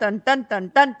 dun, dun, dun,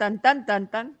 dun, dun, dun, dun, dun,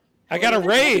 dun. I got a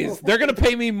raise. They're going to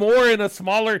pay me more in a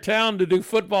smaller town to do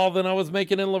football than I was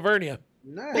making in Lavernia.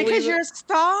 Nice. Because you're a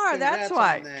star. Congrats That's on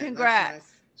why. that. That's Congrats.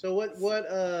 nice. So what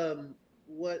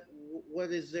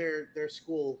is their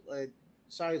school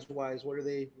size wise? What are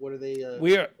they?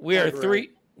 We are categorized?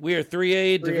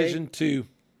 3A Division 2.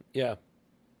 Yeah.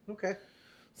 Okay.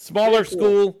 Smaller Very cool.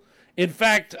 school. In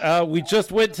fact, we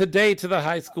just went today to the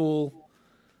high school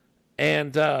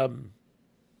and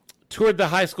toured the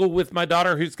high school with my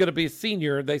daughter, who's going to be a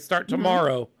senior. They start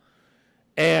tomorrow.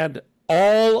 And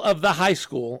all of the high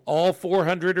school, all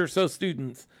 400 or so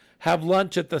students, have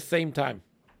lunch at the same time.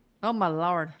 Oh, my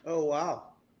Lord. Oh wow.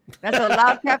 That's a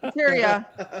loud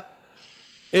cafeteria.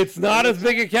 It's not as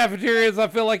big a cafeteria as I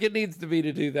feel like it needs to be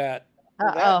to do that.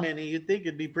 That Uh-oh. many, you'd think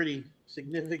it'd be pretty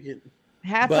significant.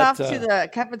 Hats But, off to the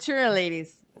cafeteria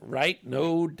ladies. Right?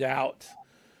 No doubt.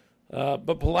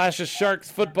 But Palacios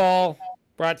Sharks football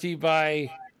brought to you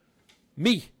by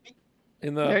me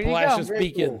in the There you go. Palacios Very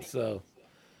Beacon. cool. So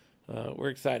we're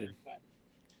excited.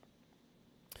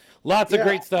 Lots of Yeah.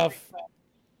 great stuff.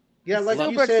 Yeah, like you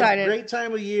Super said, excited. great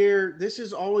time of year. This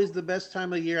is always the best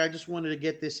time of year. I just wanted to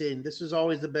get this in. This is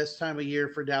always the best time of year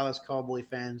for Dallas Cowboy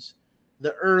fans.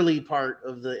 The early part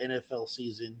of the NFL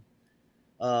season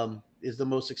is the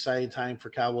most exciting time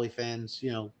for Cowboy fans,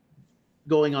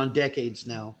 going on decades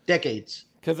now. Decades.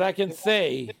 Because I can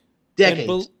say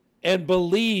Decades. and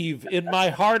believe in my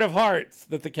heart of hearts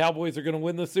that the Cowboys are going to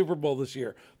win the Super Bowl this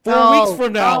year. 4 weeks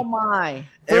from now. Oh, my.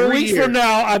 4 Every weeks year. from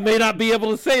now, I may not be able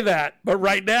to say that, but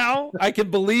right now, I can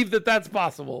believe that that's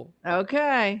possible.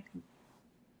 Okay.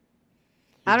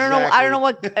 I don't know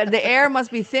what the air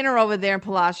must be thinner over there in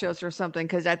Palacios or something,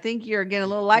 because I think you're getting a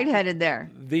little lightheaded there.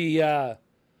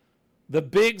 The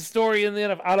big story in the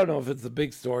NFL, I don't know if it's a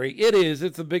big story. It is.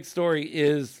 It's a big story.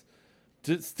 Is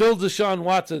still Deshaun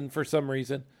Watson for some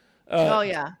reason. Oh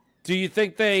yeah. Do you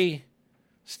think they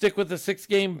stick with the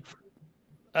 6-game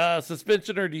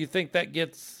suspension, or do you think that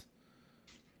gets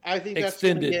I think that's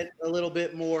going to extended? get a little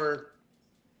bit more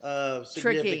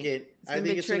significant. gonna I be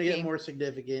think it's going to tricky. get more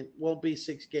significant. Won't be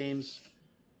 6 games.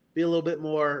 Be a little bit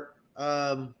more,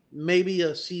 maybe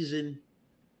a season,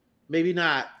 maybe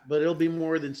not, but it'll be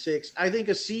more than 6. I think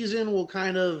a season will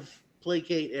kind of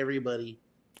placate everybody.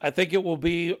 I think it will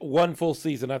be one full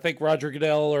season. I think Roger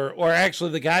Goodell, or actually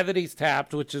the guy that he's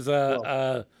tapped, which is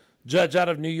a judge out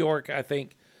of New York, I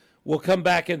think, will come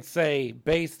back and say,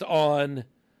 based on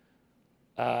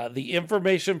the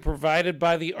information provided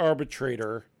by the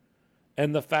arbitrator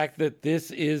and the fact that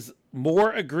this is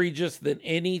more egregious than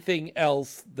anything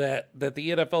else that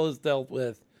the NFL has dealt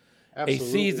with, Absolutely.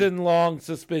 a season-long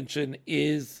suspension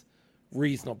is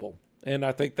reasonable. And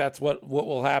I think that's what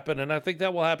will happen. And I think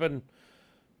that will happen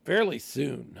Fairly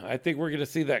soon. I think we're going to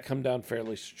see that come down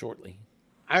fairly shortly.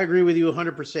 I agree with you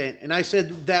 100%. And I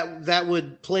said that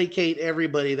would placate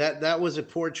everybody. That was a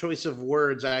poor choice of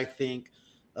words, I think,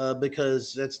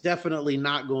 because that's definitely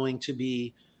not going to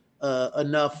be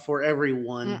enough for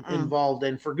everyone involved,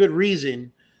 and for good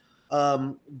reason.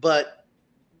 But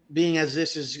being as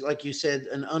this is, like you said,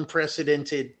 an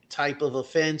unprecedented type of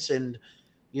offense, and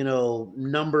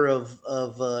number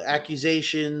of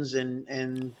accusations,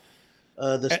 and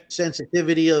the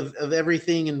sensitivity of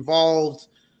everything involved.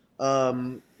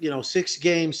 6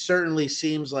 games certainly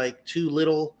seems like too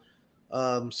little.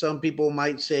 Some people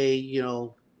might say,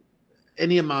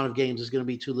 any amount of games is going to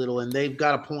be too little, and they've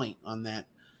got a point on that.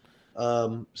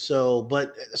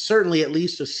 But certainly at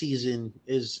least a season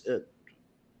is,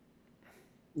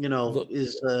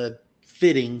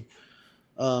 fitting,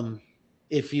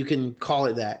 if you can call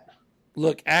it that.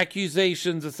 Look,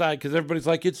 accusations aside, because everybody's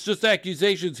like, it's just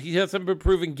accusations. He hasn't been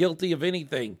proven guilty of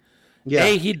anything. Yeah.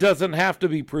 He doesn't have to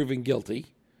be proven guilty.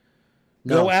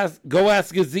 No. Go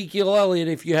ask Ezekiel Elliott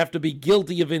if you have to be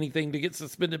guilty of anything to get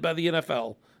suspended by the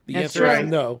NFL. The answer is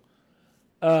no.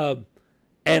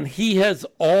 And he has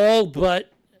all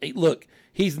but, look,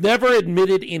 he's never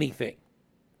admitted anything.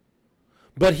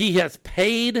 But he has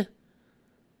paid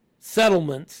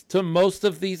settlements to most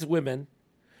of these women.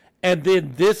 And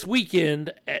then this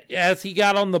weekend, as he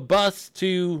got on the bus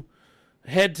to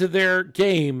head to their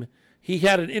game, he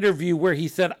had an interview where he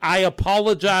said, I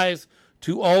apologize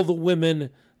to all the women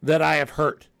that I have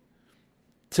hurt.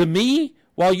 To me,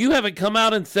 while you haven't come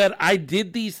out and said, I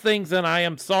did these things and I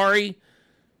am sorry,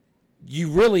 you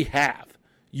really have.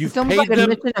 You've paid like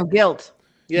them admission of guilt.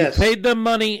 Yes. You paid them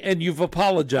money and you've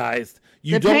apologized.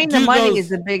 You paying the money is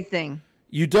the big thing.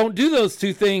 You don't do those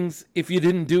two things if you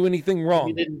didn't do anything wrong.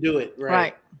 You didn't do it,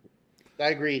 right? I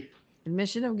agree.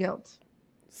 Admission of guilt.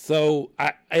 So,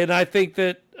 I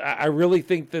really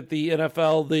think that the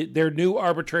NFL, their new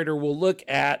arbitrator will look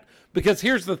at, because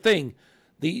here's the thing,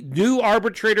 the new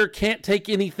arbitrator can't take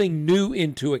anything new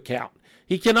into account.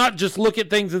 He cannot just look at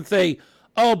things and say,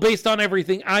 oh, based on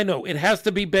everything I know. It has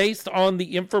to be based on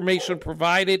the information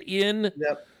provided in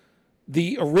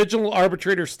the original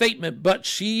arbitrator statement, but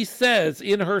she says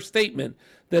in her statement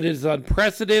that it is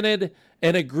unprecedented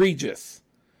and egregious.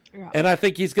 Yeah. And I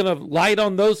think he's going to light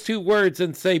on those two words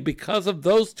and say, because of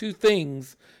those two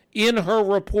things in her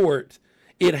report,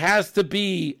 it has to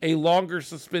be a longer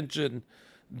suspension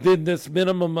than this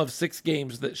minimum of 6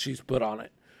 games that she's put on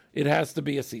it. It has to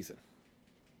be a season.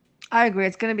 I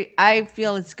agree. I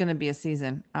feel it's going to be a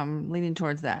season. I'm leaning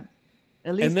towards that.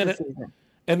 At least a season.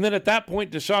 And then at that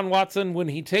point, Deshaun Watson, when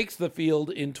he takes the field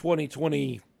in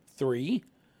 2023,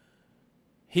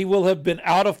 he will have been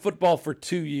out of football for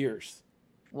 2 years.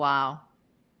 Wow.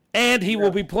 And he will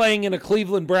be playing in a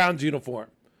Cleveland Browns uniform.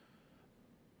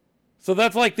 So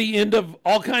that's like the end of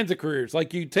all kinds of careers.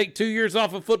 Like, you take 2 years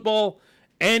off of football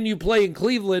and you play in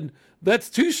Cleveland, that's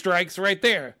 2 strikes right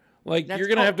there. Like, you're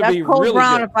going to have to be Code really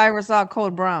Brown good. If I ever saw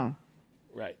Code Brown.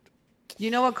 Right. You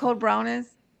know what Code Brown is?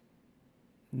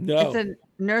 No. It's a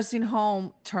nursing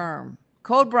home term.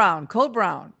 Code Brown.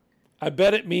 I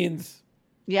bet it means.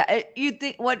 Yeah. You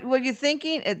think what you're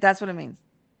thinking? That's what it means.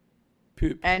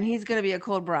 Poop. And he's going to be a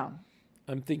Code Brown.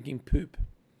 I'm thinking poop.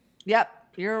 Yep.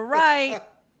 You're right.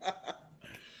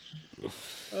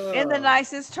 In the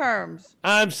nicest terms.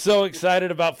 I'm so excited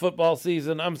about football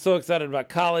season. I'm so excited about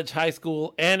college, high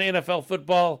school, and NFL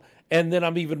football. And then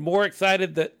I'm even more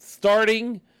excited that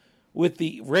starting with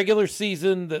the regular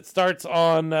season that starts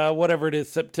on whatever it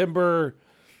is, September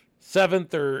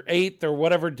 7th or 8th or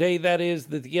whatever day that is,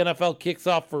 that the NFL kicks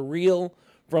off for real.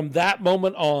 From that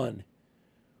moment on,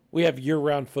 we have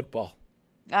year-round football.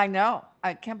 I know.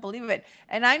 I can't believe it.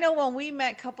 And I know when we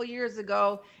met a couple years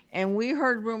ago and we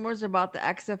heard rumors about the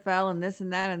XFL and this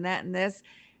and that and that and this,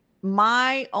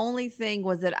 my only thing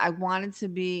was that I wanted to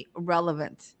be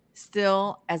relevant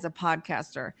still as a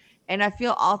podcaster. And I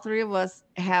feel all three of us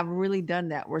have really done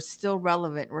that. We're still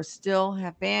relevant. We still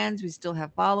have fans. We still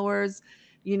have followers,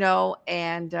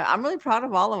 and I'm really proud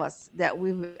of all of us that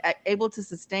we've able to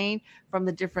sustain from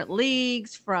the different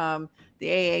leagues, from the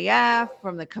AAF,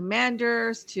 from the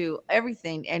Commanders to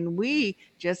everything. And we,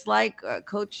 just like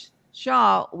Coach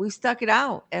Shaw, we stuck it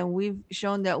out and we've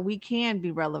shown that we can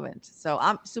be relevant. So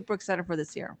I'm super excited for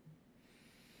this year.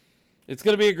 It's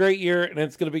going to be a great year, and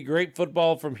it's going to be great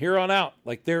football from here on out.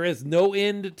 Like, there is no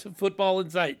end to football in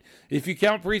sight. If you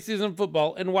count preseason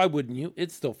football, and why wouldn't you?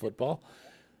 It's still football.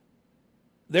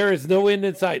 There is no end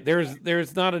in sight.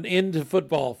 There's not an end to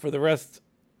football for the rest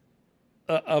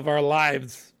of our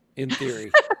lives, in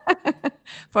theory.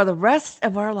 For the rest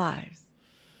of our lives.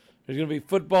 There's going to be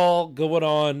football going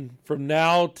on from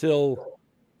now till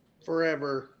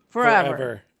Forever.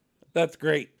 That's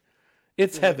great.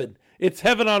 It's heaven. It's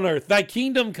heaven on earth. Thy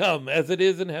kingdom come as it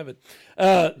is in heaven.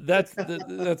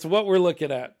 That's what we're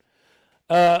looking at.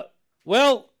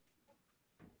 Well,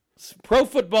 pro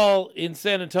football in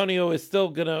San Antonio is still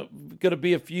gonna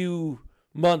be a few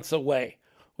months away.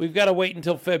 We've got to wait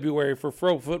until February for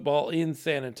pro football in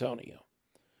San Antonio.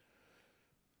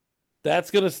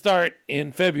 That's going to start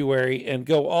in February and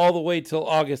go all the way till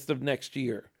August of next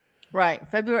year. Right.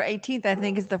 February 18th, I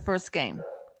think, is the first game.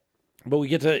 But we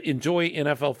get to enjoy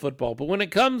NFL football. But when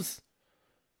it comes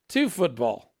to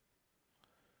football,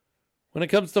 when it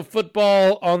comes to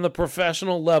football on the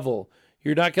professional level,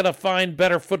 you're not going to find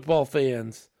better football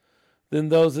fans than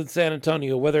those in San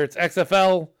Antonio, whether it's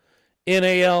XFL,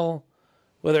 NAL,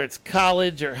 whether it's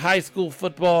college or high school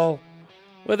football,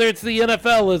 whether it's the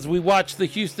NFL as we watch the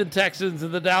Houston Texans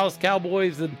and the Dallas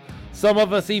Cowboys, and some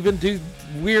of us even do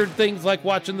weird things like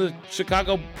watching the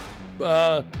Chicago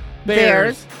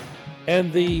Bears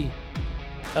and the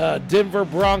Denver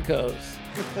Broncos.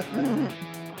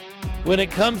 When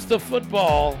it comes to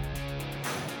football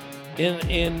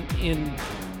in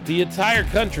the entire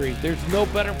country, there's no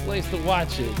better place to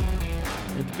watch it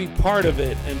and to be part of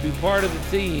it and be part of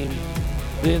the team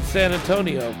than San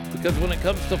Antonio. Because when it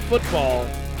comes to football,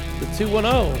 the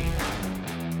 2-0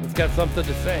 has got something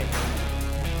to say.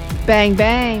 Bang,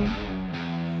 bang.